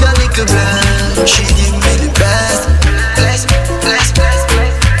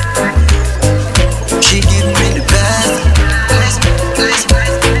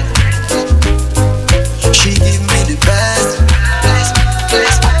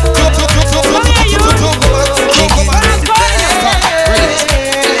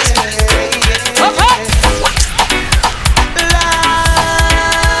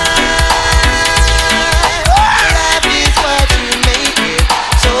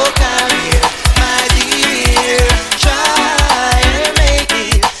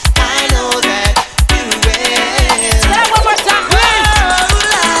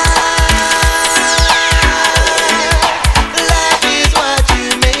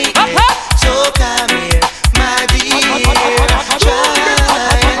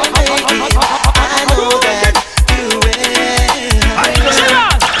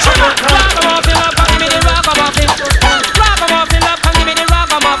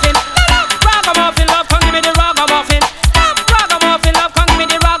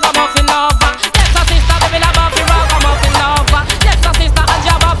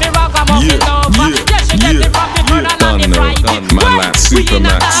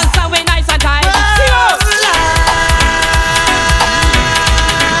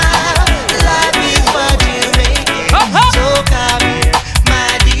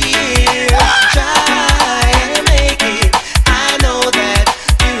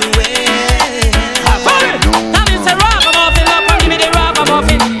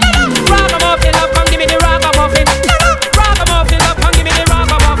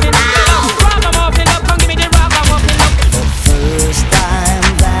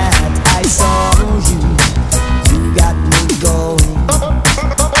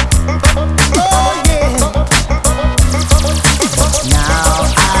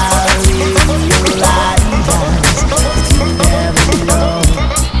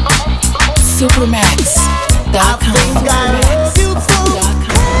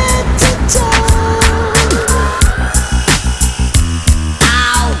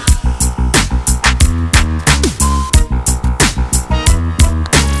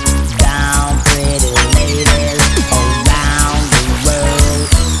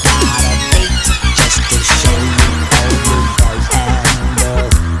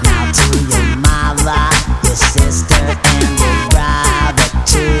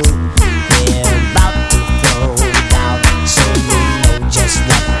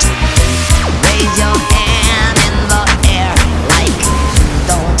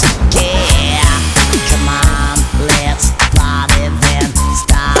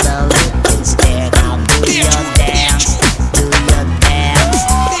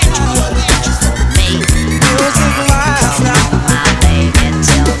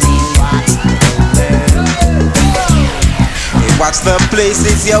 the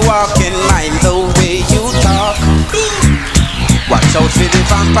places you walk in, mind the way you talk. Watch out for the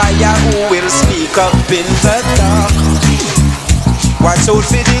vampire who will speak up in the dark. Watch out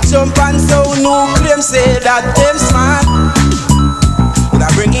for the jump and sound who claim say that them smart. Would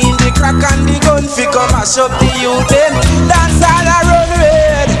I bring in the crack and the gun fi come mash up the youth them. Dance all a run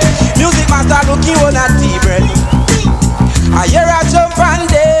red. Music master looking on a T-bread. I hear a jump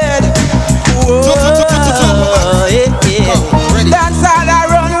and dead. Whoa, yeah, yeah. Dance all a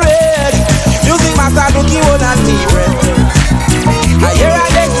run red. Music master looking on a T-bread. I hear a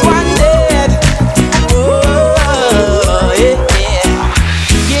next one dead. Whoa, yeah, yeah.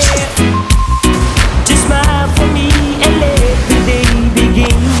 Yeah. Just smile for me and let the day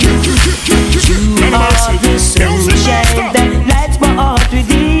begin. You are the sunshine that lights my heart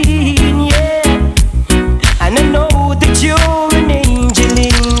within, yeah. And I know that you're an angel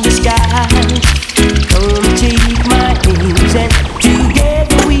in the sky. Come take my hands and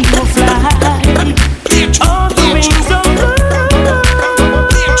together we will fly. On the wings of love.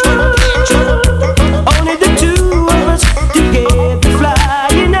 Only the two of us together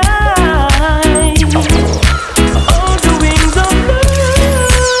flying high. On the wings of love.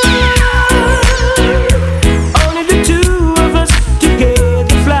 Only the two of us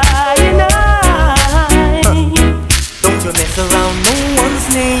together flying high. Don't you mess around no one's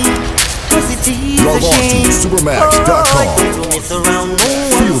name, 'cause it is Log a on shame. to supermax.com. Don't you mess around no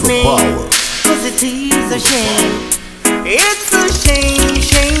Feel one's the name, power. 'cause it is a shame. It's a shame,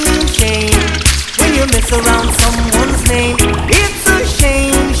 shame, shame. When you mess around someone's name. It's a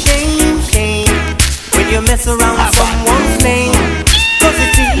shame, shame, shame. When you mess around someone's name. 'Cause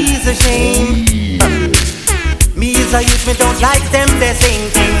it is a shame. Me as a youth, me don't like them, they sing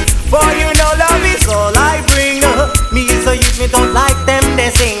thing. For you know love is all I bring. Me as a youth, me don't like them,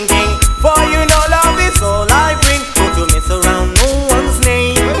 they sing thing. For you know love is all I bring. Don't you mess around no one's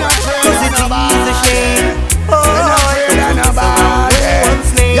name, 'cause it is a shame. Oh, don't you mess around no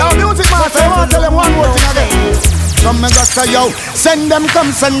one's name. Yo, music master, I want to tell them one more thing again. Some me go say yo, send them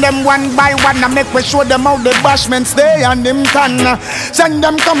come, send them one by one, and make we show them how the bashment stay and them can. Send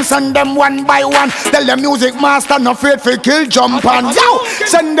them come, send them one by one. Tell the music master no afraid for kill jump on. Yo,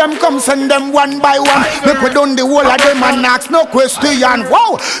 send them come, send them one by one. Make we done the whole of them and ask no question.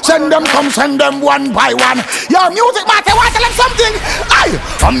 Wow, send them come, send them one by one. Yo, music master, want to tell them something?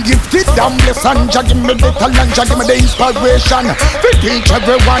 I'm gifted, I'm blessed, and Jah give me the talent, Jah give me the inspiration. We teach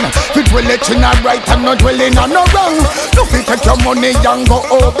everyone, we dwell it in a right and not dwelling on no wrong. No fi take your money and go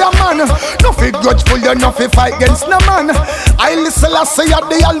over man. No fi grudgeful, you no fi fight against no man. I listen, I say at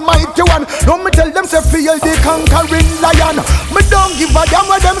the Almighty One. No me tell them say feel the conquering lion. Me don't give a damn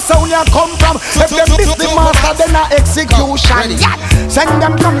where them sound ya come from. If them miss the master, then a execution. Yeah. Send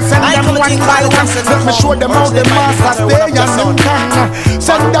them come, send them one by one. Let me show them how the master stay and them can.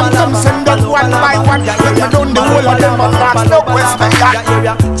 Send them come, send them one by one. Let me done the whole of them and ask no question.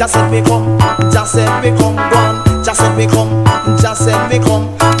 Just said we come, just said we come, one. Just said we come, just said we come.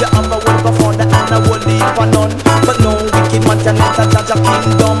 The amber will go for the and I will leave for none. But no wicked man can enter Jah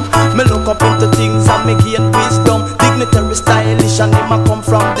kingdom. Me look up into things and me gain wisdom. Dignitary, stylish, and him a come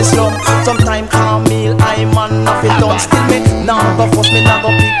from the slum. Sometime Camille, I man off it done. Still me nah go fuss, me nah go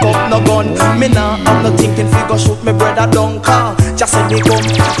pick up no gun. Me nah have no thinking figure shoot me brother down car. Just said we come,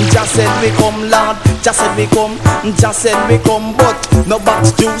 just said we come, Lord. Just said we come, just said we come. But no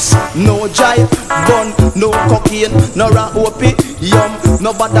box juice, no jive bun, no cocaine, no rat opium.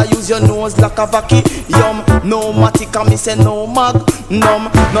 No bother use your nose like a vacuum. No matica, me say no magnum.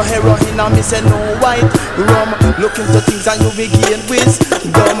 No heroin, and me say no white rum. Look into things and you begin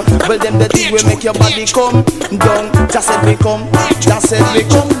wisdom. Well them the thing will make your body come down. Just said we come, just said we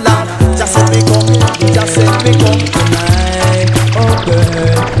come, Lord. Just said we come, just said we come tonight. Oh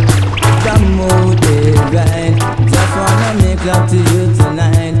girl, the mood is right. Just wanna make love to you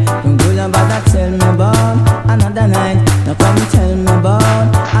tonight. Don't go and bother tell me about another night. Now come tell me about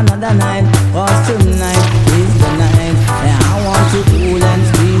another night. 'Cause tonight is the night and I want to cool and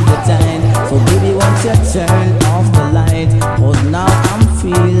squeeze the time. So baby, once you turn off the light, 'cause now I'm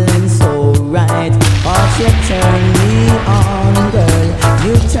feeling so right. 'Cause you turn me on, girl.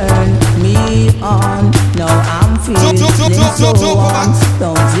 You turn me on. Now I'm feeling so warm.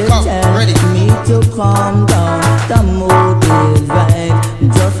 Don't you tell me to calm down. The mood is right.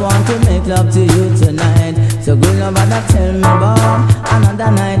 Just want to make love to you tonight. So good no matter tell me about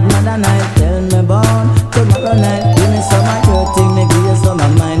another night, tell me about tomorrow night. Give me some of your thing, me give you some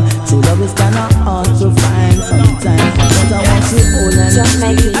of mine. True love is kinda hard to find sometimes, but I want you all and just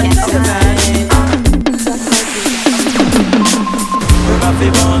make it tonight.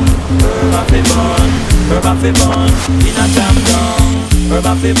 bun, herb a fi bun, herb a fi bun, in a jam down. Herb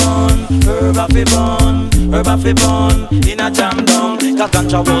a fi bun, herb a fi bun, herb a fi bun, in a jam down. Cause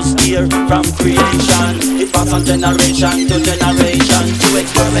ganja was here from creation. It passed on generation to generation. To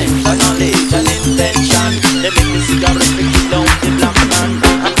experiment for knowledge and intention. They make the cigarette to kill down the black man.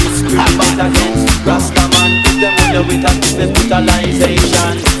 And discriminate against Rastaman. Them with a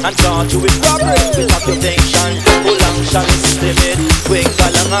hospitalization. And charge you with robbery, with occupation. How long shall we system it? Quick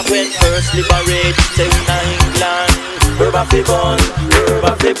along and when first liberate. Say we na England. Herb a fi bun, herb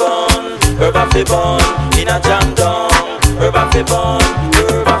a fi bun, herb a fi bun, in a jam down. Herb a fi bun,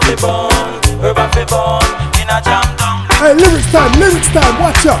 herb a fi bun, herb a fi bun, in a jam down. Hey, lyrics time,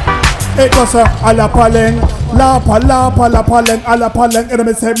 watch out. It goes a la paleng, la paleng, a la paleng. And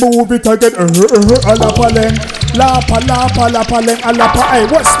I say move it again, a la paleng, la paleng, a la paleng. Hey,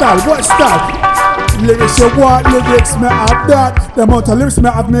 what style? Lyrics you want, lyrics me have that. The amount of lyrics me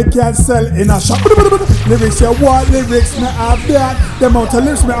have me can't sell in a shop. Lyrics you want, lyrics me have that. The amount of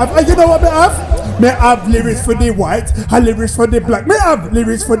lyrics me have. And you know what me have? Me have lyrics for the white and lyrics for the black. Me have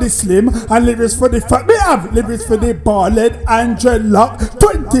lyrics for the slim and lyrics for the fat. Me have lyrics for the bald and dreadlock.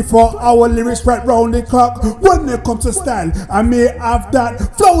 24-hour lyrics right round the clock. When it comes to style, I may have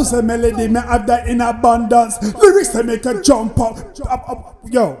that. Flows and melody, me have that in abundance. Lyrics that make a jump up.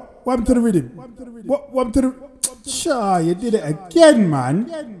 Yo. What to the rhythm? What to the... Sure, you did it again, man.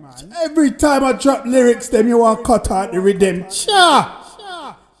 Every time I drop lyrics, then you are cut out the rhythm. Sure.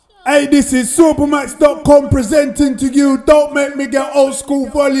 Hey, this is Supermax.com presenting to you. Don't make me get old school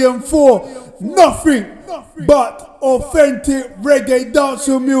volume 4. Nothing but authentic reggae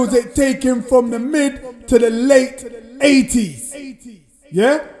dancehall music taken from the mid to the late 80s.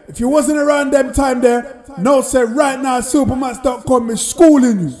 Yeah? If you wasn't around them time there, no say right now Supermax.com is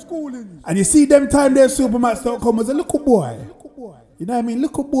schooling you. And you see them time there Supermax.com was a little boy. You know what I mean?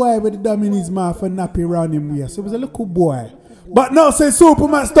 Little boy with the dumb in his mouth and nappy around him here. So it was a little boy. But now say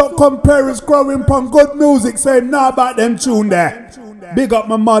Supermax.com parents growing upon good music saying nah about them tune there. Big up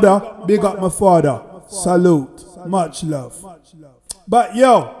my mother, big up my father. Salute. Much love. But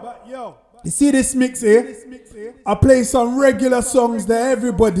yo, you see this mix here? I play some regular songs that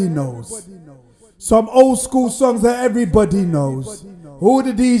everybody knows. Some old school songs that everybody knows. Who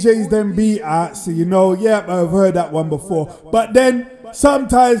the DJs then be at, so you know, yeah, I've heard that one before. But then,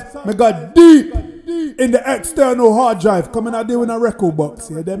 sometimes, I got deep in the external hard drive. Coming out doing a record box,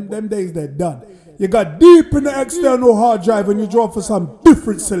 yeah, them days they're done. You got deep in the external hard drive and you draw for some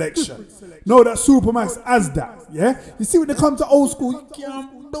different selection. Know that Supermax has that, yeah? You see when they come to old school, you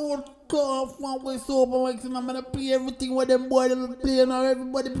can't do off one way Supermax and I'm gonna play everything with them boys that play now.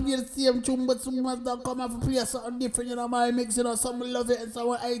 Everybody play the same tune, but Supermax don't come out and play something different, you know, my mix, you know, some love it and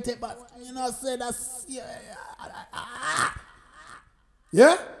someone hate it, but you know, say that's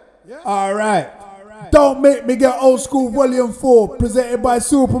yeah? Alright. Don't make me get old school volume 4 presented by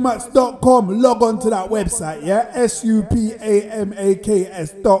Supermax.com. Log on to that website, yeah?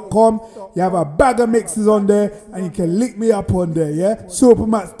 Supamaks.com. You have a bag of mixes on there and you can link me up on there, yeah?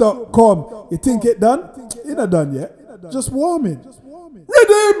 Supermax.com. You think it done? It not done yet. Just warming.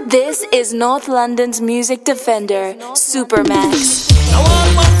 Rhythm! This is North London's music defender, Supermax.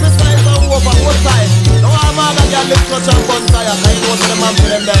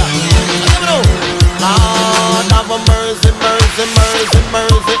 Lord have mercy, mercy, mercy,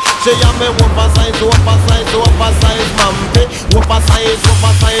 mercy. She a me oversize, mampy. Oversize,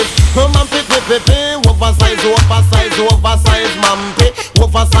 mampy, pipi. Oversize, mampy.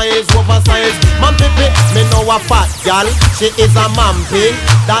 Oversize, mampy. Me know a fat gal, she is a mampy.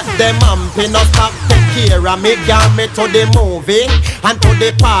 That the mampy no stop take care of me. Gal me to the movie and to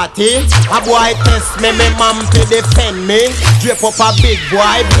the party. A boy test me mampy defend me. Drape up a big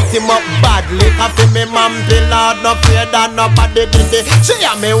boy, beat him up badly. Me mampy lord, no fear that nobody did it. She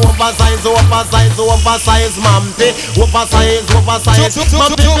a me oversize, mampy. Oversize,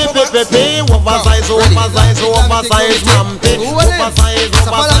 mampy, pipi. Oversize, mampy. Oversize.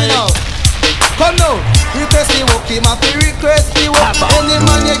 Come now, request the walk, him have to request the walk. Any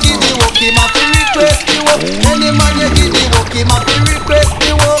man you give the walk, him have to request the walk. Any man you give the walk, him have to request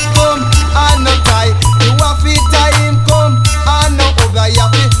the walk. Come, and no tie, you have to tie him. Come, and no over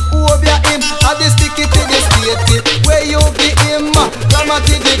over him. I just stick it to the state where you be him.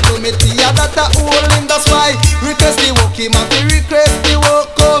 Dramatic committee, yeah, that a hole in the spy. Request the walk, him have to request the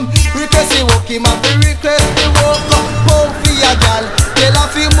walk. Come, request the walk, him have to request the walk. Pow for your gal, tell her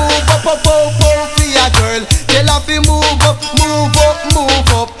fi move up, pow for your girl. Tell her fi move up.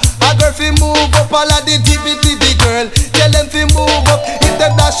 A girl fi move up, all of the tibby girl. Tell them fi move up, if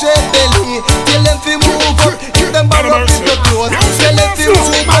them dash belly. Tell them fi move up, if them borrow with the clothes. Tell them fi move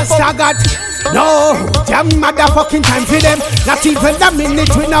I got no damn motherfucking time for them. Not even the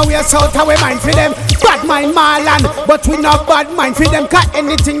minute we know we're out our mind for them. Bad mind Marlon, but we not bad mind for them. Cause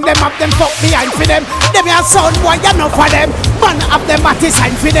anything them up them fuck behind for them. Them are sound boy enough for them. Man up them body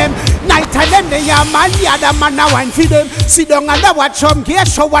sign for them. Night time them they are man, the other man a wine for them. Sit down and a watch some gear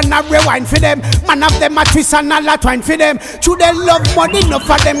show and a rewind for them. Man up them a twist and a lot wine for them. True they love money enough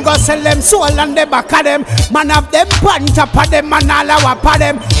for them. Go sell them soul and the back of them. Man up them punch up of them and all our for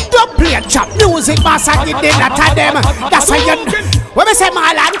them. Don't play chop music master give the lot of them. That's why you. When me say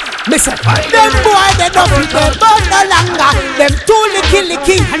Marlon, me say them boy they don't fit them but no longer. Them too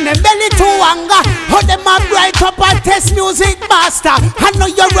licky and them belly too anger. How them a bright up and test music master. I know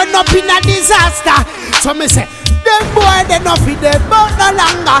you run up in a disaster. So me say them boy they don't fit them but no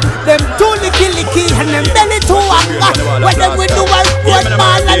longer. Them too licky and them belly too anger. When them we do a good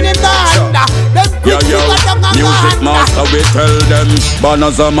Marlon in the under. Them quick figure down and music master we tell them. Born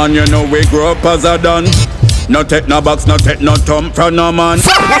as a man you know we grow up as a done. No take no box, no take no thumb from no man.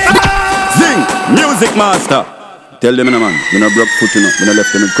 Zing, music master. Tell them man, me no broke foot enough, me no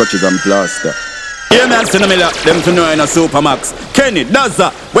left them with crutches and plaster. Yeah man, see no me lock them to know in a Supermax. Kenny,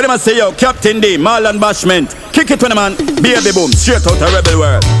 Dazza, what them a say yo, Captain D, Marlon Bashment. Kick it when a man, baby boom, straight out a rebel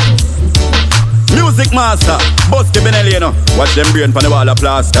world. Music master, bust the Benelli you know. Watch them brain from the wall of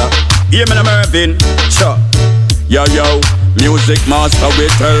plaster. Yeah me no Mervin, sure. Yo yo, music master we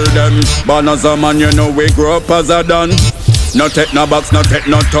tell them. Born as a man you know we grow up as a done. No take no box, no take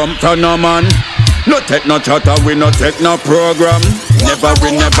no thumb from no man. No take no chatter, we no take no program. Never,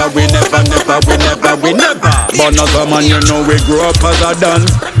 we never, we never, never, we never, we never. Born as a man you know we grow up as a done.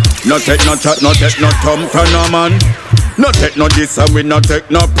 No take no chat, no take no thumb from no man. No take no this and we no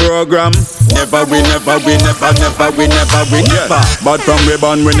take no program. Never, we never, we never, never, we never, we never. But from we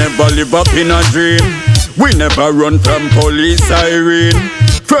born we never live up in a dream. We never run from police siren.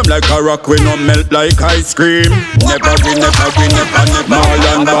 From like a rock we no melt like ice cream. Never, we never, we never, never.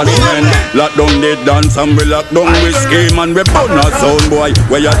 Marlon Bashment. Lock down the dance and we lock down we scheme. And we burn our sound boy.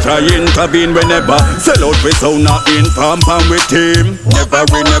 Where you try intervene we never. Sell out we sound not inform and we team. Never,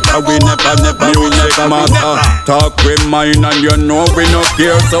 we never, we never, never. Music master. Talk with mine and you know we no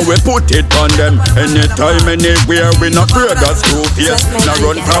care. So we put it on them. Anytime, anywhere. We no afraid of screw face. No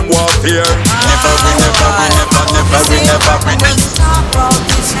run from warfare. Never, we never. We never, we never. Talk about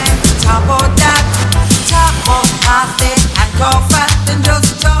this and talk about that. Talk about nothing and go fast and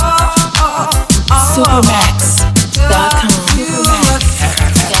just talk. Supermax.com.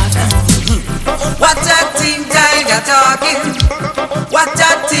 What a thing Tiger talking. What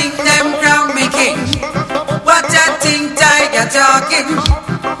a thing them crown making. What a thing Tiger talking.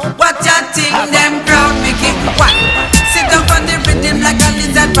 What a thing them crown making. What? Sit down on the rhythm like a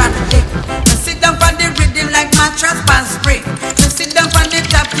lizard pan. Sit down on the rhythm like mattress pan spring. Sit down on the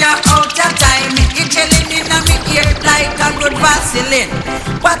top, you're out of timing. It's chilling in my ear like a good Vaseline.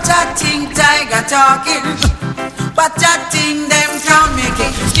 What a thing Tiger talking. What a thing them crown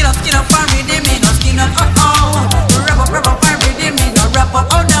making. Skin up and rhythm me no skin up, oh. Rub up and rhythm me no rub up,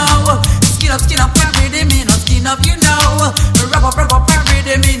 oh no. Skin up and rhythm me no skin up, you know. Rub up and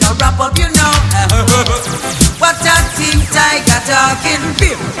rhythm me no rub up, you know. What a thing Tiger talking.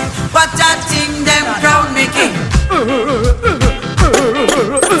 What a thing them crown making.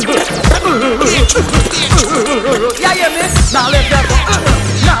 Yeah, yeah, me. Now let's go.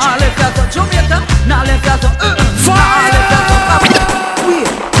 Now let's go. Jamaica. Now let's go. Fire. Wait,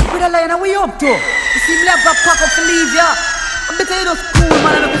 with a line, we up to? You see me have a pack up to leave ya. I bet you just cool,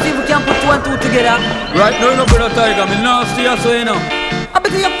 man. I don't see if we can put 2 and 2 together. Right now, you know, brother Tiger, me nasty as so, you know. I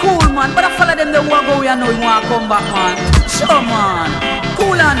bet you're cool, man. But I follow them, they want to go. You know you want to come back, man. Sure, man.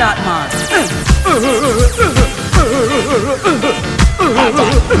 Cool on that, man.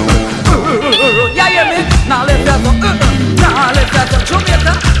 Yeah, yeah, me. Now let's go. Now let's go.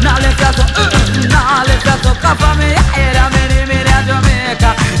 Jamaica. Now let's go. Now let's go. Come from me, many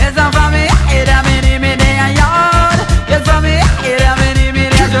Jamaica. It's from me, many yard. It's from me, many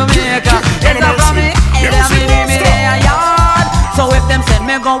Jamaica. It's from me, many yard. So if them send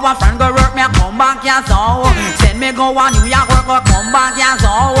me go a friend go work me, I come back here so. Send me go a New York work, go come back here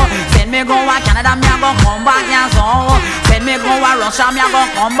so. Send me go a Canada, me I go come back here so. Send me go a Russia, me I go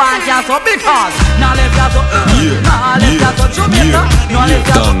come back here so. Because now let's go, now let's go Jamaica, now let's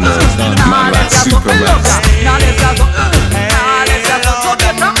go, now let's go Philadelphia, now let's go, now let's go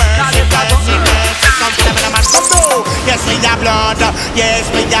Jamaica, now let's go. Yes, we have blood.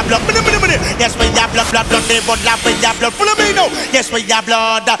 Yes, we have blood. Yes, we have blood, blood, blood. They would love, we have blood. Follow me now. Yes, we have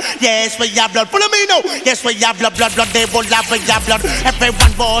blood. Yes, we have blood. Follow me now. Yes, we have blood, blood, blood. They would love, we have blood.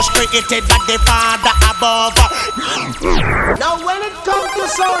 Everyone was created by the Father above. Now, when it comes to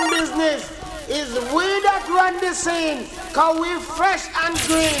sound business, it's we that run the scene. Cause we fresh and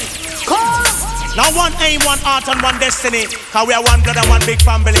green. Come. Now one aim, one heart and one destiny. Cause we are one blood and one big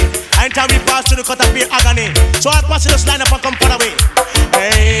family. Anytime we pass through the cut of beer agony. So I'll pass it, just line up and come far away.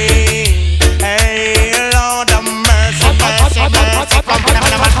 Hey, hey, Lord of mercy, mercy, mercy. Come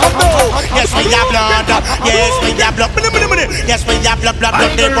yes, we have blood. Yes, we have blood. Yes, we have blood, blood,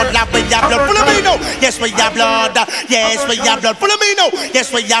 blood. They would love, we have blood. Follow me now. Yes, we have blood. Yes, we have blood. Follow me now.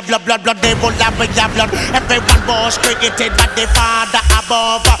 Yes, we have blood, blood, blood. They would love, we have blood. Everyone was created by the Father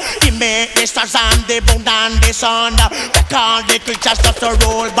above. He made the stars and the moon and the sun. We call the creatures just to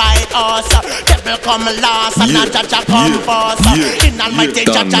rule by us. Devil come last and not judge come first. In Almighty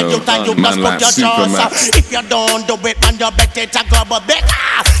Judge, you must put your trust. If you don't do it, man, you better to go but better.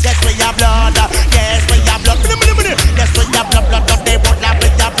 Yes, we have blood. Yes, we have blood. Yes, we have blood, blood, blood. They won't have, we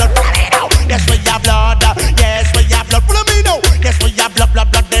have blood. Yes, we have blood. Yes, we have blood. Follow me now. Yes, we have blood, blood,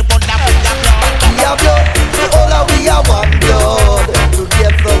 blood. They won't have, we have blood. We have blood. All of we are one blood.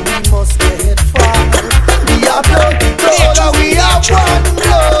 Together we must get far. We have blood. All of we are one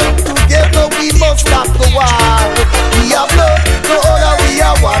blood. Together we must stop the war. We have blood. All of we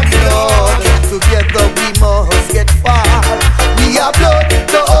are one blood. Together we must get far. We have blood.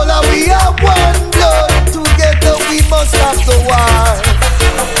 All of we are one blood. Together we must stop the war.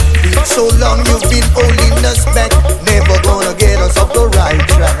 So long you've been holding us back, never gonna get us off the right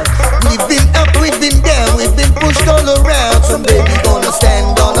track. We've been up, we've been down, we've been pushed all around. Someday we gonna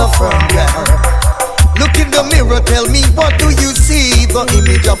stand on the firm ground. Look in the mirror, tell me what do you see? The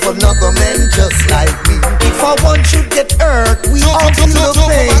image of another man just like me. If our one should get hurt, we all feel the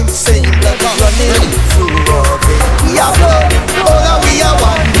pain. Same blood is running through our veins. We are blood, all that we are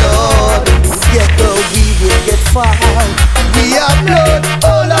one blood. Together we will get far. We are blood,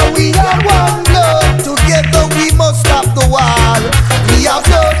 all that we are one blood. Together we must stop the war. We are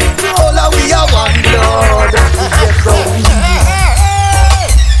blood, all that we are one blood. Together we will.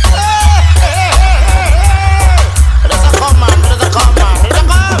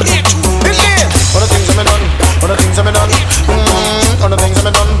 All the things I've done, all the things I've done, all the things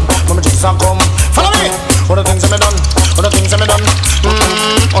I've done. When my chicks are come, follow me. All the things I've done, all the things I've done,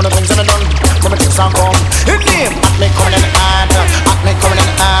 all the things I've done. When my chicks are come, hit me. At me coming in hard, at me coming in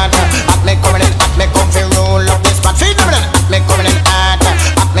hard, at me coming in, at me come fi roll up this spot. Feed me then. At me coming in hard,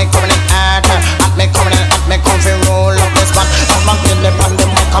 at me coming in hard, at me coming in, at me come fi roll up this spot. I'm a kid up on the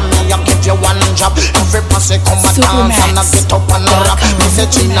mic and me I give you one job. Every posse come and dance and I get up and rap. Me say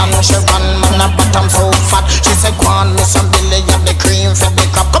Gina no she run man a bottom so fat. She say go on me some Billy and the cream for the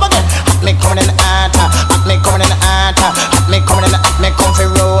cup. Come again. At me coming in hard, at me coming in hard, at me coming in, at me come fi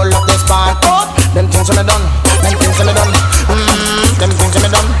roll up this spot. Oh, them things me done, them things me done, them things me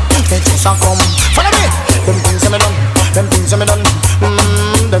done. They just a come, follow me. Them things me done, them things me done,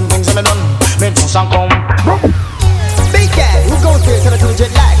 them things me done. They just a come. Big cat, who goes there to the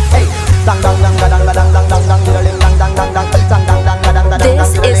jet lag? Hey, dang dang dang dang dang dang dang dang dang dang dang dang dang dang dang dang dang.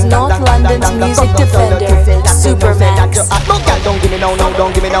 This is North London's music defender, Supermax. Don't give me no, no,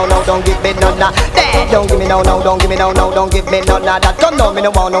 don't give me no, no, don't give me no, nah. Don't give me no, no, don't give me no, no, don't give me no, nah. That gun no, me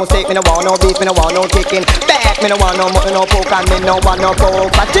no want no steak, me no want no beef, me no want no chicken. Back, me no want no mutton, no pork, and me no want no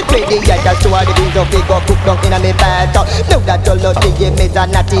pork. But it really, yeah, that's two of the things of big up, cook down in a me bed. Know that you love to give me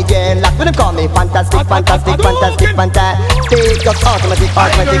that natty jail. Like when they call me fantastic, fantastic, fantastic, fantastic. Just automatic,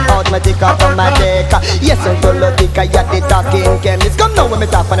 automatic, automatic, automatic. Yes, I'm so lucky, I got the talking chemist. Come now when me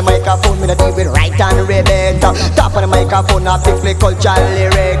talk on the microphone, me no deal with right and rebel. Talk on the microphone, I fix me cultural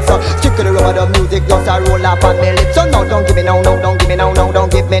lyrics. Stick to the rhythm of the music, just a roll up on me lips. So no, don't give me no, no, don't give me no, no,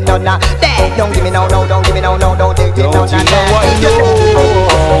 don't give me no, nah. Don't give me no, no, don't give me no, no, don't give me no, nah.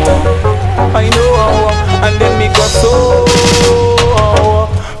 I know, and then me go so.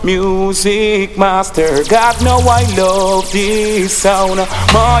 Music master, God know I love this sound.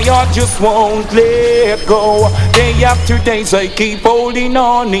 My heart just won't let go. Day after day I keep holding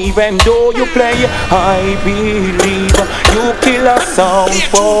on. Even though you play, I believe you kill a song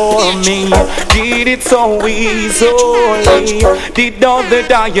for me. Did it so easily. Did all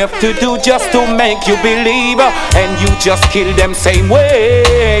that I have to do just to make you believe. And you just kill them same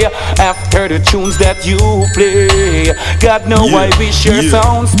way. After the tunes that you play, God know I wish your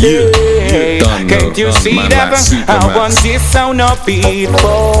sound stay. Can't you see that? I want this sound of beat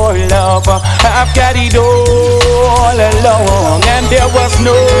for love. I've got it all along, and there was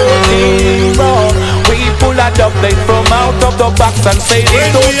nothing wrong. We pull a double from out of the box and say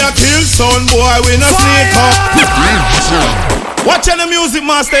when we a kill son boy, we no sneak up. Watching the music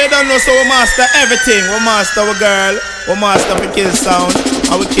master, you don't know, so we master everything. We master our girl, we master we kill sound,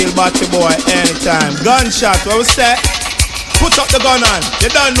 and we kill batty boy anytime. Gunshot, what we say? Put up the gun on. You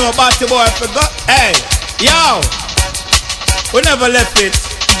don't know batty boy forgot. Hey, yo, we never left it.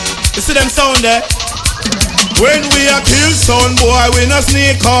 You see them sound there? When we a kill son boy, we no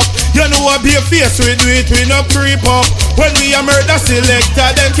sneak up. You know what be a face, we do it, we no creep up. When we a murder selector,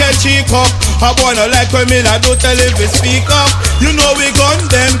 them can cheek up. I wanna like when me not do tell if we speak up. You know we gun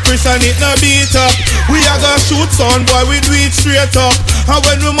them, Chris and it no beat up. We a gonna shoot son boy, we do it straight up. And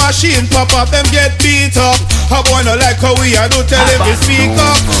when we machine pop up, them get beat up. I wanna like how we a do tell if we speak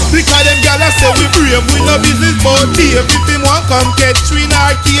up. Because them gala say we brave, we no business but deep. If him want come catch we in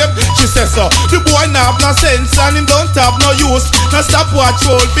our cave, she says so. The boy now have no sense and him don't have no use. No stop watch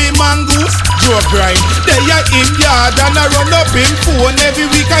roll for mongoose. Joe grind, they are in yard and I run up him phone. Every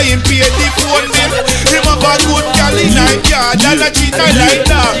week I him pay the phone bill. Him have a good gal in our yard and I treat her like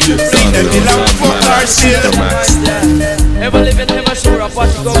that. See them in a fuck our still. Ever live it, never sure of what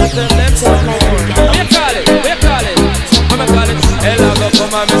you go with them. We call it, we call it. What call it? Ella go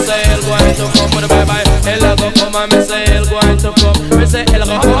come and me say El going to come with the bye bye. Ella go come and me say El going to come. Me say Ella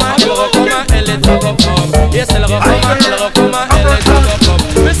go come and Ella go come and Ella go come. Yes, Ella go come and Ella go come and Ella go come.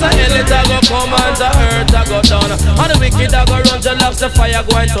 Me say Ella go come and the earth go down. And the wicked go run the lobster fire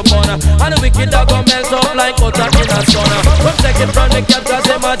going to burn. And the wicked go melt up like butter in a sun. Come take it from the cat 'cause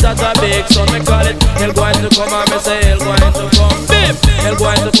them a judge a big son. Me call it El going to come and me say El going to come. Bim, El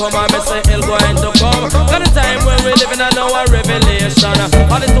going to come and me say El going to come. Got the time when we living in our revelation.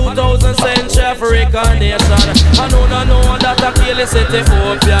 On the 2000 century African nation. I know that I kill the city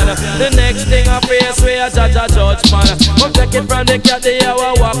opium. The next thing I face we a judge a judgment. Come take it from the cat the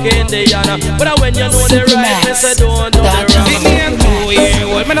hour walk in the yana. But when you know the right, me say don't do the wrong. The name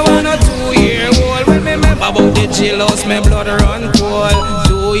 2-year-old, me no want no 2-year-old. When me remember about the jailhouse, me blood run cold.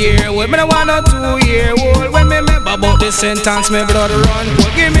 2-year-old, me no want no 2-year-old. When me remember about the sentence, me blood run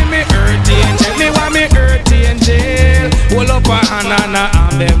cold. Give me earthy angel, me want me earthy angel. Hold up a hand and a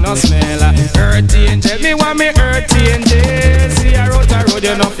arm, them no smell. Earthy angel, me want me earthy angel. See her out a road,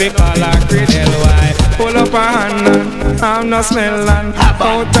 you no fi call her cradle. Why? Hold up a hand and arm no smell. And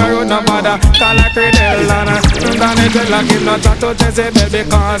out a road, no bother call her cradle. And down the dreadlock, him not talk to Jezebel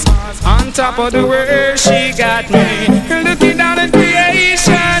because on top of the world she got me. Looking down at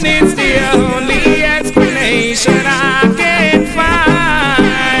creation, it's the only explanation I can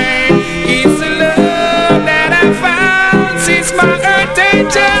find. It's the love that I found since my earth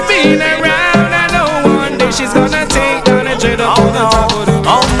angel been around. I know one day she's gonna take down the dread up on the top of the world.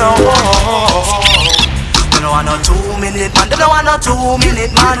 Oh no. They don't want no 2-minute man. They don't want no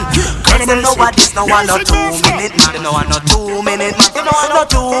 2-minute man. Cause them know what this. No want no 2-minute man. They don't want no 2-minute man. They don't want no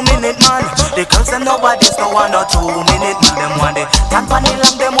 2-minute man. The girls them know what this. No want no 2-minute man. Them want it tan panny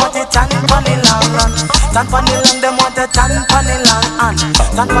long. Them want it tan panny long. Tan panny long. Them want it tan panny long.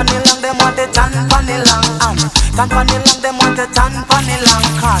 Tan panny long. Them want it tan panny long. Tan panny long. Them want it tan panny long.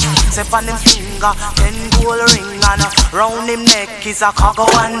 Cause say on him finger 10 gold ring and round him neck is a cargo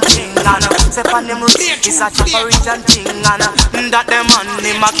and thing and say on him wrist is a chopper and thing and that them man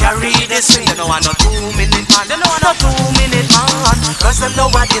him a carry this thing. They no want no 2-minute man. They no want no 2-minute man. Cause them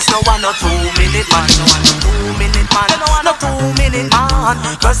know what this. No want no 2-minute man. No want no 2-minute man. They no want no 2-minute man.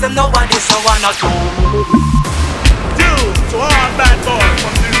 Cause them know what this. No want no 2. Dude, to all bad boys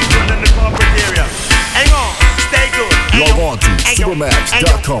from the region and the corporate area. Hang on, stay good. Log on to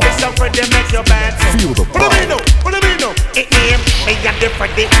supermax.com. Feel the power. What do you know? Me a the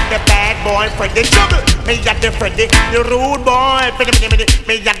Freddy, the bad boy Freddy trouble. Me a the Freddy, the rude boy.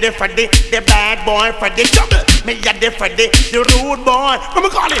 Me a the Freddy, the bad boy Freddy trouble. Me a the Freddy, the rude boy. What me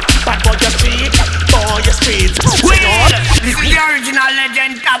call it? Bad boy your street, boy your street. This is the original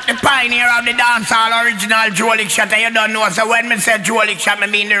legend of the pioneer of the dancehall, original Jolik Shot. And you don't know, so when me say Jolik Shot, me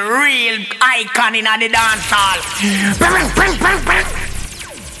mean the real icon in the dancehall.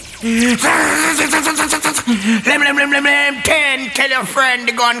 Ten, tell your friend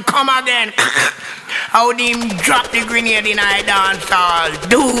the gun come again. How him drop the grenade in a dancehall,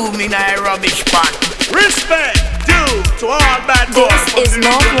 doom in a rubbish pot. Respect due to all bad boys. This is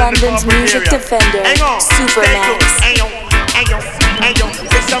North London's music defender, Supermax. Hey yo,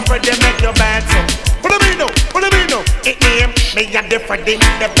 listen for them make your bad song. What do you know? it name. Me a the Freddy,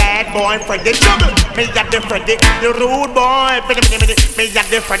 the bad boy Freddy Trouble. Me a the Freddy, the rude boy. Me a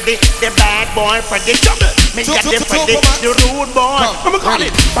the Freddy, the bad boy Freddy Trouble. Me a the Freddy, the rude boy. Come on, call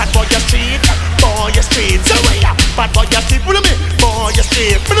it. Bad boy your street, boy your street. So yeah, bad boy your street, follow me. Boy your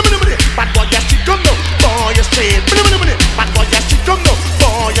street, bad boy your street, come now. Boy your street, bad boy your street, come now.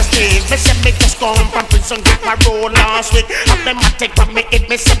 Boy your street. Me say me just come from prison, get my roll last week. Have me matic from me head,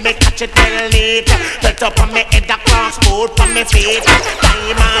 me say me catch it well neat. Belt up on me head, a cross boot from me feet.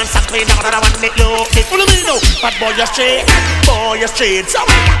 Diamond sack me down, I want it low. Follow me now, bad boy your street, boy your street. So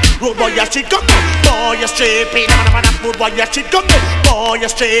road boy your street, come now. Boy your street, pay down, man, road boy your street, come now. Boy your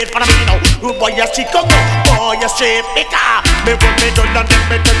street, follow me now. Road boy your street, come now. Boy your street, because me run me down and then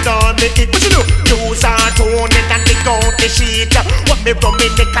me turn on me it. What you do? Use and tone it and dig out the sheet. What me run me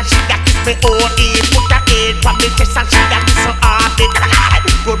neck and she got kiss me all eat. Put her head from me chest and she got kiss her heart it.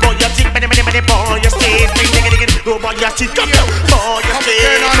 Good boy your street, many boy your street. Good boy your street, come now. Boy your street.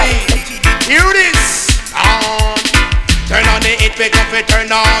 Turn on it. Hear this. Turn on the it, wake up it, turn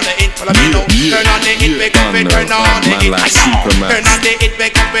on the it, follow me now. Turn on the it, wake up it, turn on the it. Turn on the it,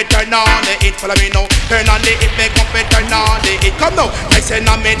 wake up it, turn on the it, follow me now. Turn on the it, wake up it, turn on the it. Come now, I say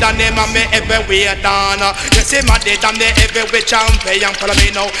no me done him and me everywhere down. You see my dead and the everywhere champion, follow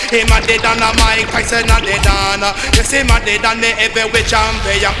me now. Him a dead and a Mike, I say not dead on. You see my dead and the everywhere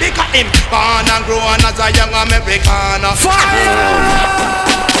champion. Because him born and grown as a young American. Fire!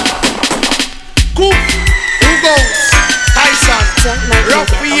 Cool. Who goes? Tyson, rough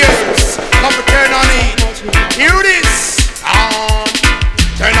years, come to turn on it. Hear this.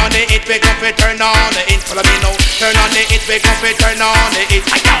 Turn on the it, wake up it, turn on the it, follow me now. Turn on the it, wake up it, turn on the it.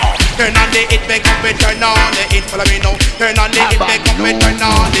 Turn on the it, wake up it, turn on the it, follow me now. Turn on the it, wake up it, turn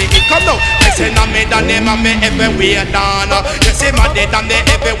on the it. Come now, I say no me done him and me everywhere down. You see my dead and the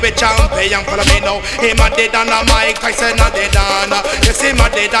everywhere champion, follow me now. Him a dead and a Mike, I say no dead on. You see my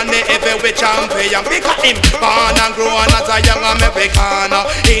dead and the everywhere champion. Because him born and grown as a young American.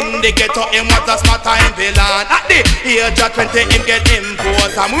 In the ghetto him was a smart time villain. At the age of 20 him get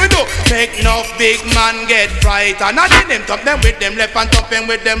important. We do make no big man get fright. And I did him top them with them left and top him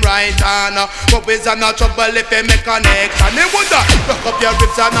with them right hand. But we's no trouble if they make connection. They wonder, look up your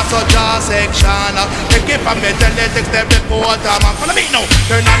ribs and a jaw section. Take it from me, tell the text them report. Man, follow me now.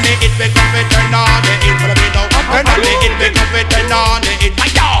 Turn on the it, wake up it, turn on the it. Follow me now. Turn on the it, wake up it, turn on the it.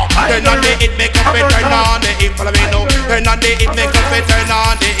 Turn on the it, wake up it, turn on the it. Follow me now. Turn on the it, wake up it, turn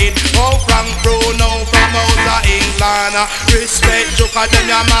on the it. Oh, from Bruno, from out of England. Respect you, cause them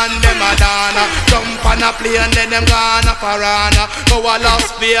your man, them a dana. Jump on a plane, then them gonna Farana. Go a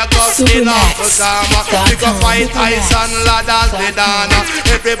Las Vegas, in Uncle Sama. We go fight Tyson, ladders, the dana.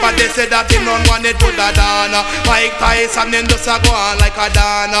 Everybody say that him don't want it to the dana. Mike Tyson, then just a go on like a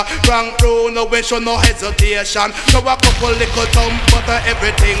dana. Frank Bruno, we show no hesitation. Show a couple little thumb, but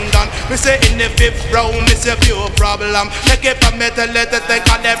everything done. We say in the 5th round, we say few problem. Take it from me, tell it to take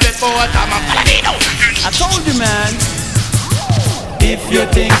on every 4 time. I told you, man. If you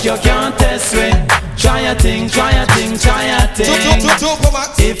think you can't test me, try a thing, try a thing, try a thing.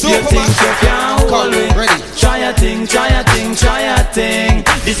 If you think you can't hold me, try a thing, try a thing, try a thing.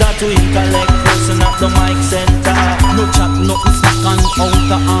 These are to intellect person at the mic center. No chat, nothing snack and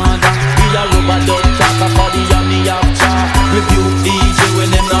out of order. We are rubber duck talker for the yummy after. Review DJ when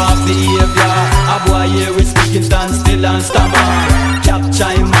them not have behavior. A boy here is speaking stand still and stammer.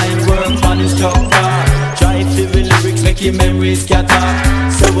 Capture mind work on instructor. Try to the lyrics, make your memories scatter.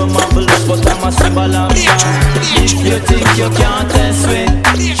 So we marvel up, but I'm a symbol of if you think you can't test me,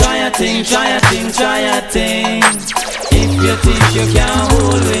 try a thing, try a thing, try a thing. If you think you can't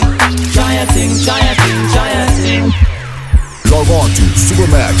hold me, try a thing, try a thing, try a thing. Log on to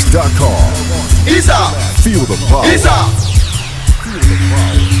supermax.com. Ease up. Feel the power. Ease up.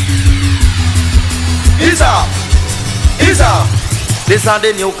 Ease up. Ease up. This are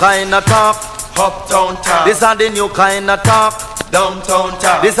the new kind of talk. Uptown talk. This are the new kind of talk. Downtown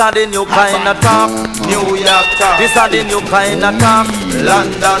talk. This are the new kind of talk. New York talk. This are the new kind of talk.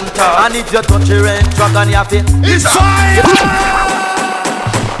 London talk. And if you touch your range truck and you have it, it's fire.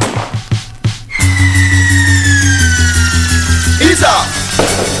 Ease up.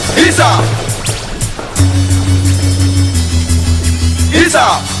 Ease up. Ease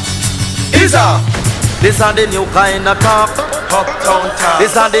up. Ease up. This are the new kind of talk. Uptown talk.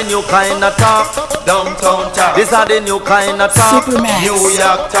 This are the new kind of talk. Downtown talk. This are the new kind of talk. New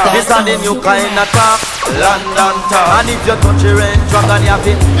York talk. This are the new kind of talk. London talk. And if you touch your range dragon, you have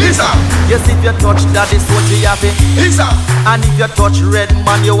it. Yes, if you touch daddy soldier, you have it. And if you touch red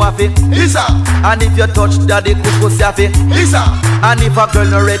man, you have it. And if you touch daddy cuckoo, you have it. And if a girl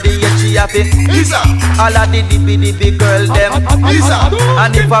not ready yet, she have it. All of the dippy girl them.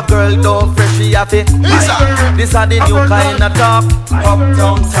 And if a girl don't fresh, she have it. This are the new kind of talk.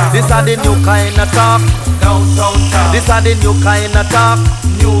 Uptown talk. This are the new kind of talk. Downtown talk. This are the new kind of talk.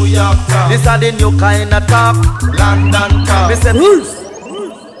 New York talk. This are the new kind of talk. London talk.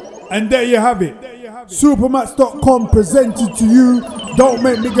 And there you have it. Supermax.com presented to you. Don't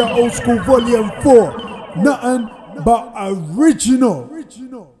Make Me Get Old School Volume 4. Nothing but original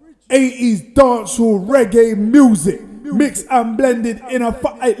 80s dancehall reggae music. Mixed and blended in a...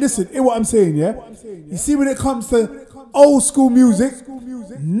 Hey, listen, hear what I'm saying, yeah? You see, when it comes to old school music,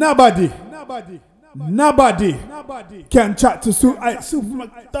 nobody can chat to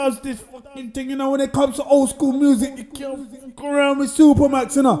Supermax. Does this fucking thing, you know? When it comes to old school music, you can't go around with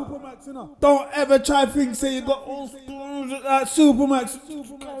Supermax, you know? Don't ever try to think, say you got old school music like Supermax.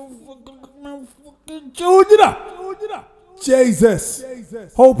 Jesus.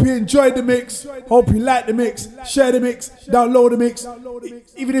 Hope you enjoyed the mix. Hope you like the mix. Share the mix. Download the mix.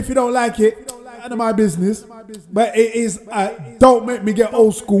 Even if you don't like it, none of my business. But it is a Don't Make Me Get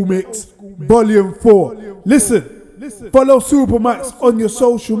Old School mix, Volume 4. Listen, follow Supermax on your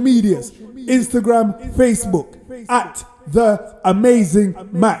social medias. Instagram, Facebook, at The Amazing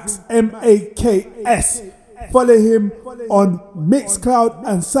Max, MAKS. Follow him on Mixcloud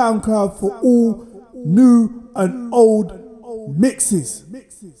and Soundcloud for all new and old mixes.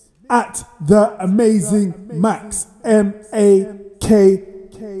 At The Amazing Max, MAKS.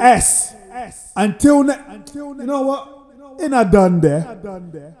 Until you know what? In a done there.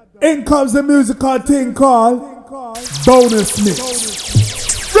 In comes the musical thing called Bonus Mix.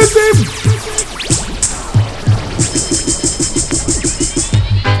 Rhythm!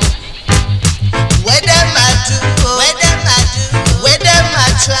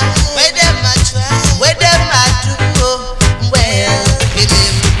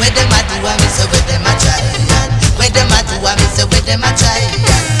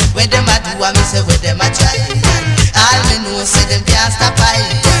 All me know say them can't stop I.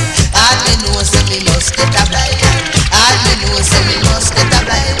 All me know say me must get a blind. All me know say me must get a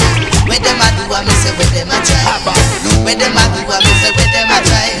blind. Where them a do what me say, where them a try. Where them a do what me say, where them a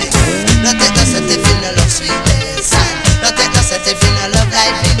try. No take no set if you no love sweetness. No take no set if you no love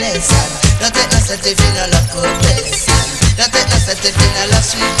liveliness. No take no set if you no love coldness. No take no set if you no love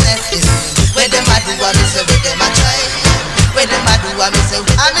sweetness. Where them a do what me say, where them a try. Where them a do what me say,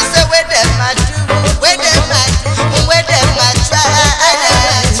 I me say where them a do. Where them a do, where them a try.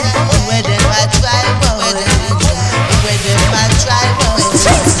 Where them a try, where them a try.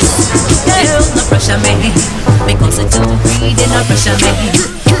 Girl, no pressure me, because it's too greedy, no pressure me.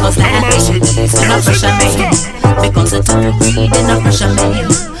 Because laughing is no pressure me, because it's too greedy, no pressure me.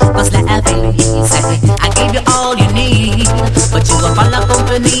 Because laughing is I gave you all you need, but you a follow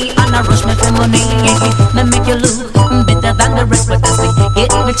company and I rush me for money. Now make you look better than the rest, but that's me.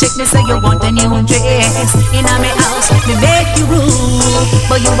 Get me check me say you want a new dress. In my house, me make you rule,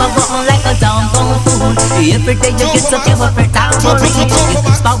 but you are going like a downtown fool. Every day you get up, you a free time for me. You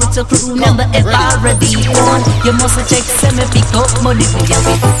can spar with your crew, never ever ready on. You must check, send me pick up money for your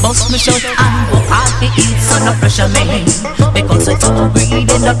feet. Bust me short and go hard to eat, so no pressure me. Because it's too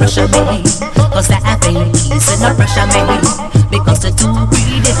greedy, no pressure me. Cause the happy is no pressure me. Because it's too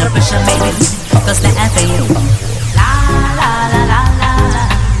greedy, no pressure me. Cause the happy la la la la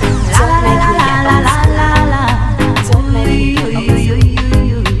la la la la la la.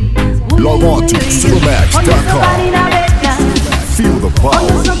 Log on to Supermax.com. Feel the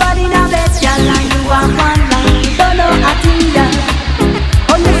power. Somebody now bet ya like you want one like you don't know a thing ya.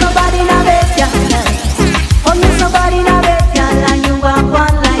 Somebody now bet ya. Somebody now bet ya like you want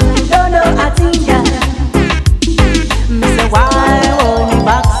one like you don't know a thing ya. Me say why hold me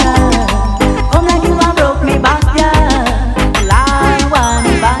back sir? Come like you want broke me back ya. Lie want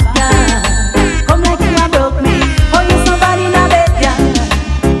me back ya. Come like you want broke me. Oh you somebody now bet ya.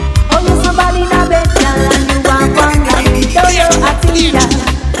 Oh you somebody now bet ya like you want one like you don't know a thing ya.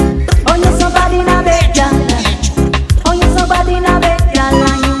 Oh you somebody now bet ya. Oh you somebody now bet ya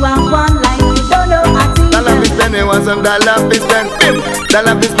like you want one like you don't know a thing ya. Dollar be spending, want some dollar be spend. Bim.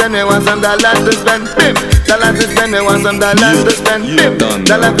 Dollar be spending, want some dollar to spend. Bim. Dollar be spending, want some dollar to spend. Bim.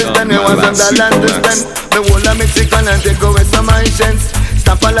 Dollar be spending, want some dollar to spend. The whole of Mexican and take away some Haitians.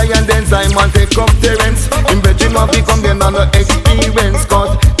 Stop a lion dance, I want take up Terence. In bedroom of become them on no experience.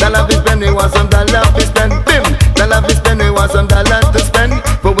 Cause dollar be spending, want some dollar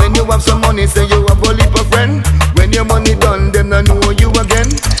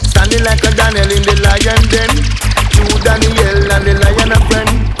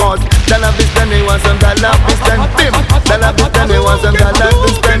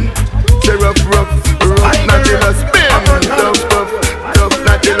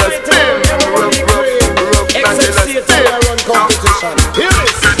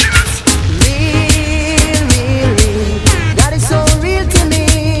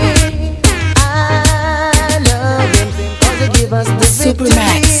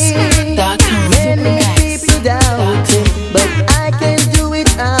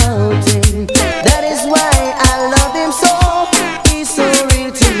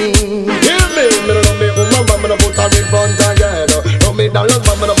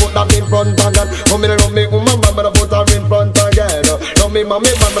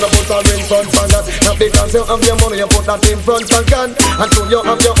man, man, put her in front of God. Not because you have your money, you put that in front of God. And so you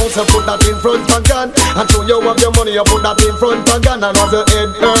have your house, you put that in front of God. And so you have your money, you put that in front of God. And as your head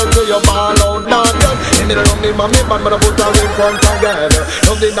hurts, you ball out, not God. In the room, the mommy, man, man, put her in front of God.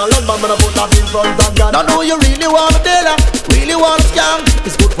 Love the dollar, man, man, put that in front of God. Now know you really want a dealer, really want a scam.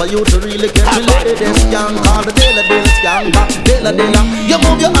 It's good for you to really get the lady scam. Call the dealer scam, dealer. You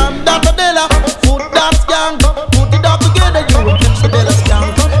move your hand down the dealer, foot that scam. Put it all together, you will catch the dealer scam.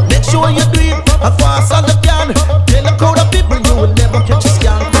 Make sure you do it as fast as you can. Tell a crowd of people you will never catch a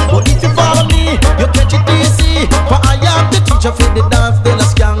scam. But if you follow me, you catch it easy. For I am the teacher for the dance. Dealer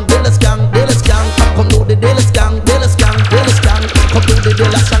scam, dealer scam, dealer scam. Come do the dealer scam, dealer scam, dealer scam. Come do the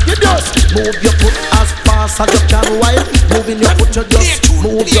dealer scam. You just move your foot as fast as you can. While moving your foot, you just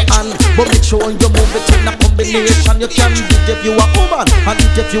move your hand. But make sure you move it in a combination. You can do it if you a woman, and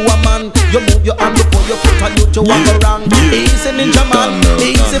it if you a man. You move your hand before you put on you to walk around. Easy ninja man,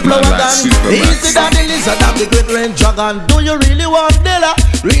 easy flower gun, easy daddy lizard and the great rain dragon. Do you really want dealer?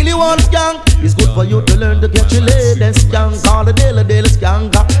 Really want skank? It's good for you to learn to get your lady skank. Call the dealer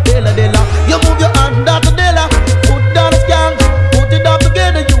skank, dealer. You move your hand down the dealer, put down the skank, put it all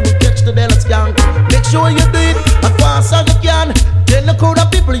together, you will catch the dealer skank. Make sure you do it as fast as you can. Tell the crowd of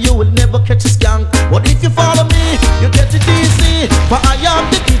people you will never catch a skank. But if you follow me, you catch it easy. For I am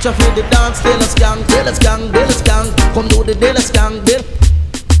the teacher for the dance. Dealer skank, dealer skank, dealer skank. Come do the dealer skank, dealer.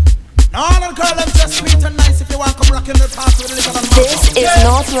 Now all the girls them just sweet and nice. If you want come rockin' the dance with the little man. This is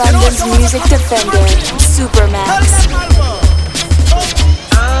North London's music defender, Supermax.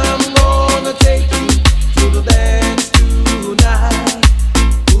 I'm gonna take you to the dance tonight.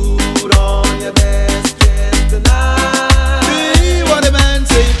 Put on your best dress tonight. See what the man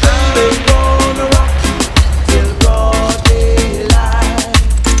say, I'm gonna rock you till broad daylight.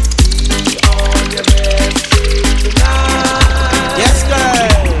 Be on your best dress tonight. yes girl.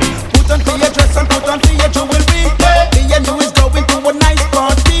 Put on your dress and put on your jewelry. Me and you is going to a nice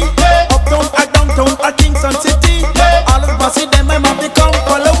party. Uptown or downtown or Kingston City. All of the bossy them I'm have to come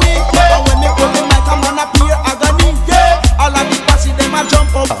follow me. And when me hold the mic I'm gonna appear agony. All of the bossy them a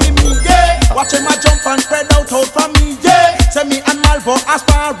jump up for me. Watch them a jump and spread out for me. Say me and Malvo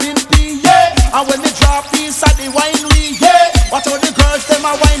aspiring P. And when they drop piece at the winery. Watch how the girls them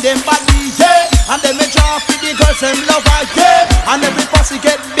a wine them body. And then me drop for the girls them love her. And every bossy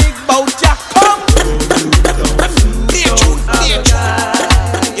get big bout ya. Come.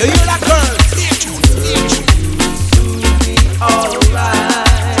 You hear that girl?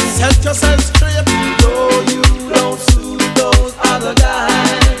 Alright. Set yourself straight. Though you don't suit those other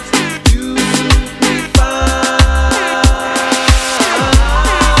guys, you suit me fine.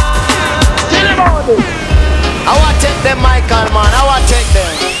 I want to take them, Michael, man. I want to take them.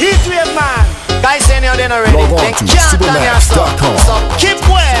 Heat wave, man. Guys, saying you're dinner ready. Log on They to can't turn your stuff. supermax.com. So keep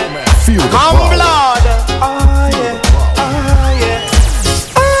well. Feel the Come power. blood. Oh yeah, oh yeah.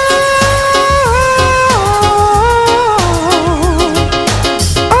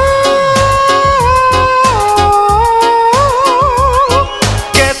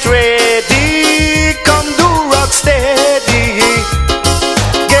 Get ready, come do rock steady.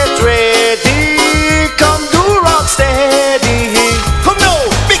 Get ready, come do rock steady. Come now,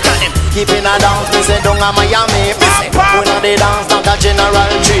 big on him. Keeping a dance, me say down a Miami. Me say when a they dance, not a general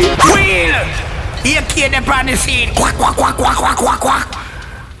trip. Wheel! You hear the on the scene. Quack, quack, quack, quack, quack, quack, quack.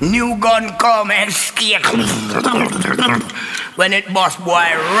 New gun come and skate. When it bust, boy,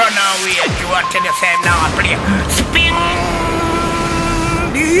 run away. You want to the same now, play. Spin!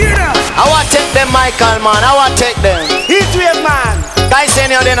 Do you hear that? I want to take them, Michael, man. I want to take them. Heat wave, man. Guys,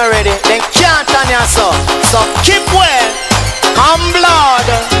 saying you're dinner ready. They can't turn your stuff. So keep well. Come blood.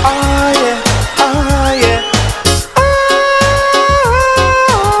 Oh yeah, oh yeah.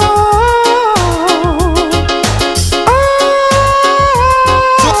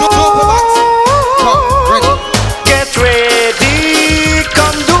 Get ready,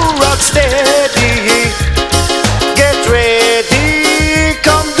 come do rock steady. Get ready,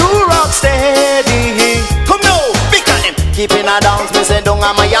 come do rock steady. Come now, big on him. Keeping a dance, me say down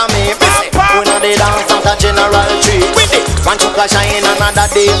a Miami. Me say when a they dance, not a general tree. With it, one chocolate shine, another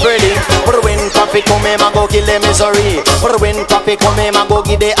day ready. But when traffic come, I go kill the misery. But when traffic come, I go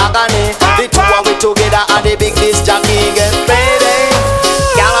give the agony. The two of we together are the big disc jockey. Get ready,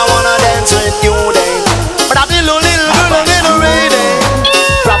 girl, I wanna dance with you then. But I feel a little ready.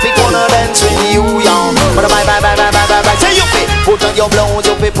 Traffic wanna dance with you, young. But bye. Say you fit. Put on your blouse,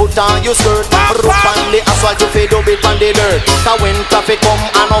 you fit. Put on your skirt. Put on the asphalt, you fit. Dub it on the dirt. Cause when traffic come,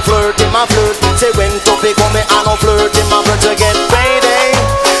 I no flirt, in my flirt. Say when traffic come, I no flirt, in my flirt. To get ready.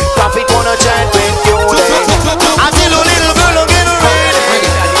 Traffic wanna chat with you then. I feel a little girl, get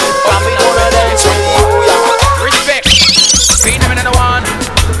ready.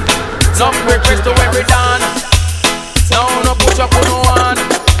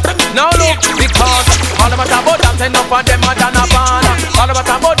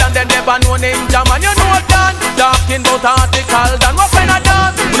 never know ninja man, you know Dan. Talking about article Dan, what kind of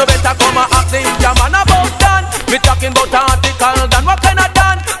Dan? You better come and ask ninja man about Dan. Me talking about article Dan, what kind of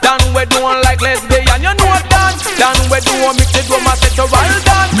Dan? Dan we don't like lesbian, you know Dan. Dan we don't mix it homosexual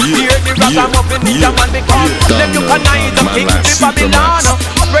Dan. Hear the rap I'm up in ninja man because them you can hide the king of Babylon.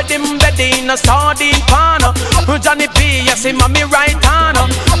 Spread him bed in a sardine pan. Johnny P, yes him and me right hand.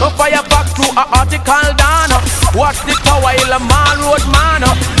 Fire back through a article Dan. Watch the Tower Hill Mall Road man.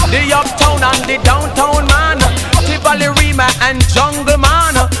 The uptown and the downtown man. Tivoli Rima and Jungle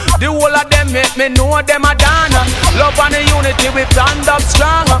man. The whole of them make me know them a Dan. Love and the unity we stand up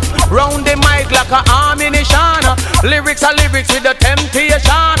strong. Round the mic like a ammunition. Lyrics are lyrics with the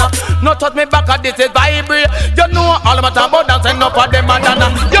temptation. No touch me back at this is vibrate. You know all I'm talking about dance and up for them a Dan.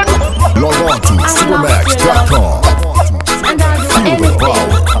 You know. Log on to supermax.com. Feel the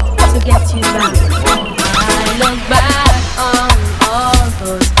power to get you back. I look back on all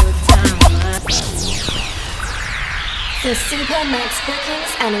those good times. For Supermax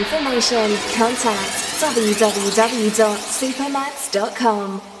bookings and information, contact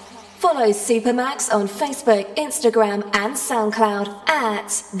www.supermax.com. Follow Supermax on Facebook, Instagram and SoundCloud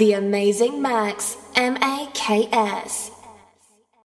at The Amazing Max, MAKS.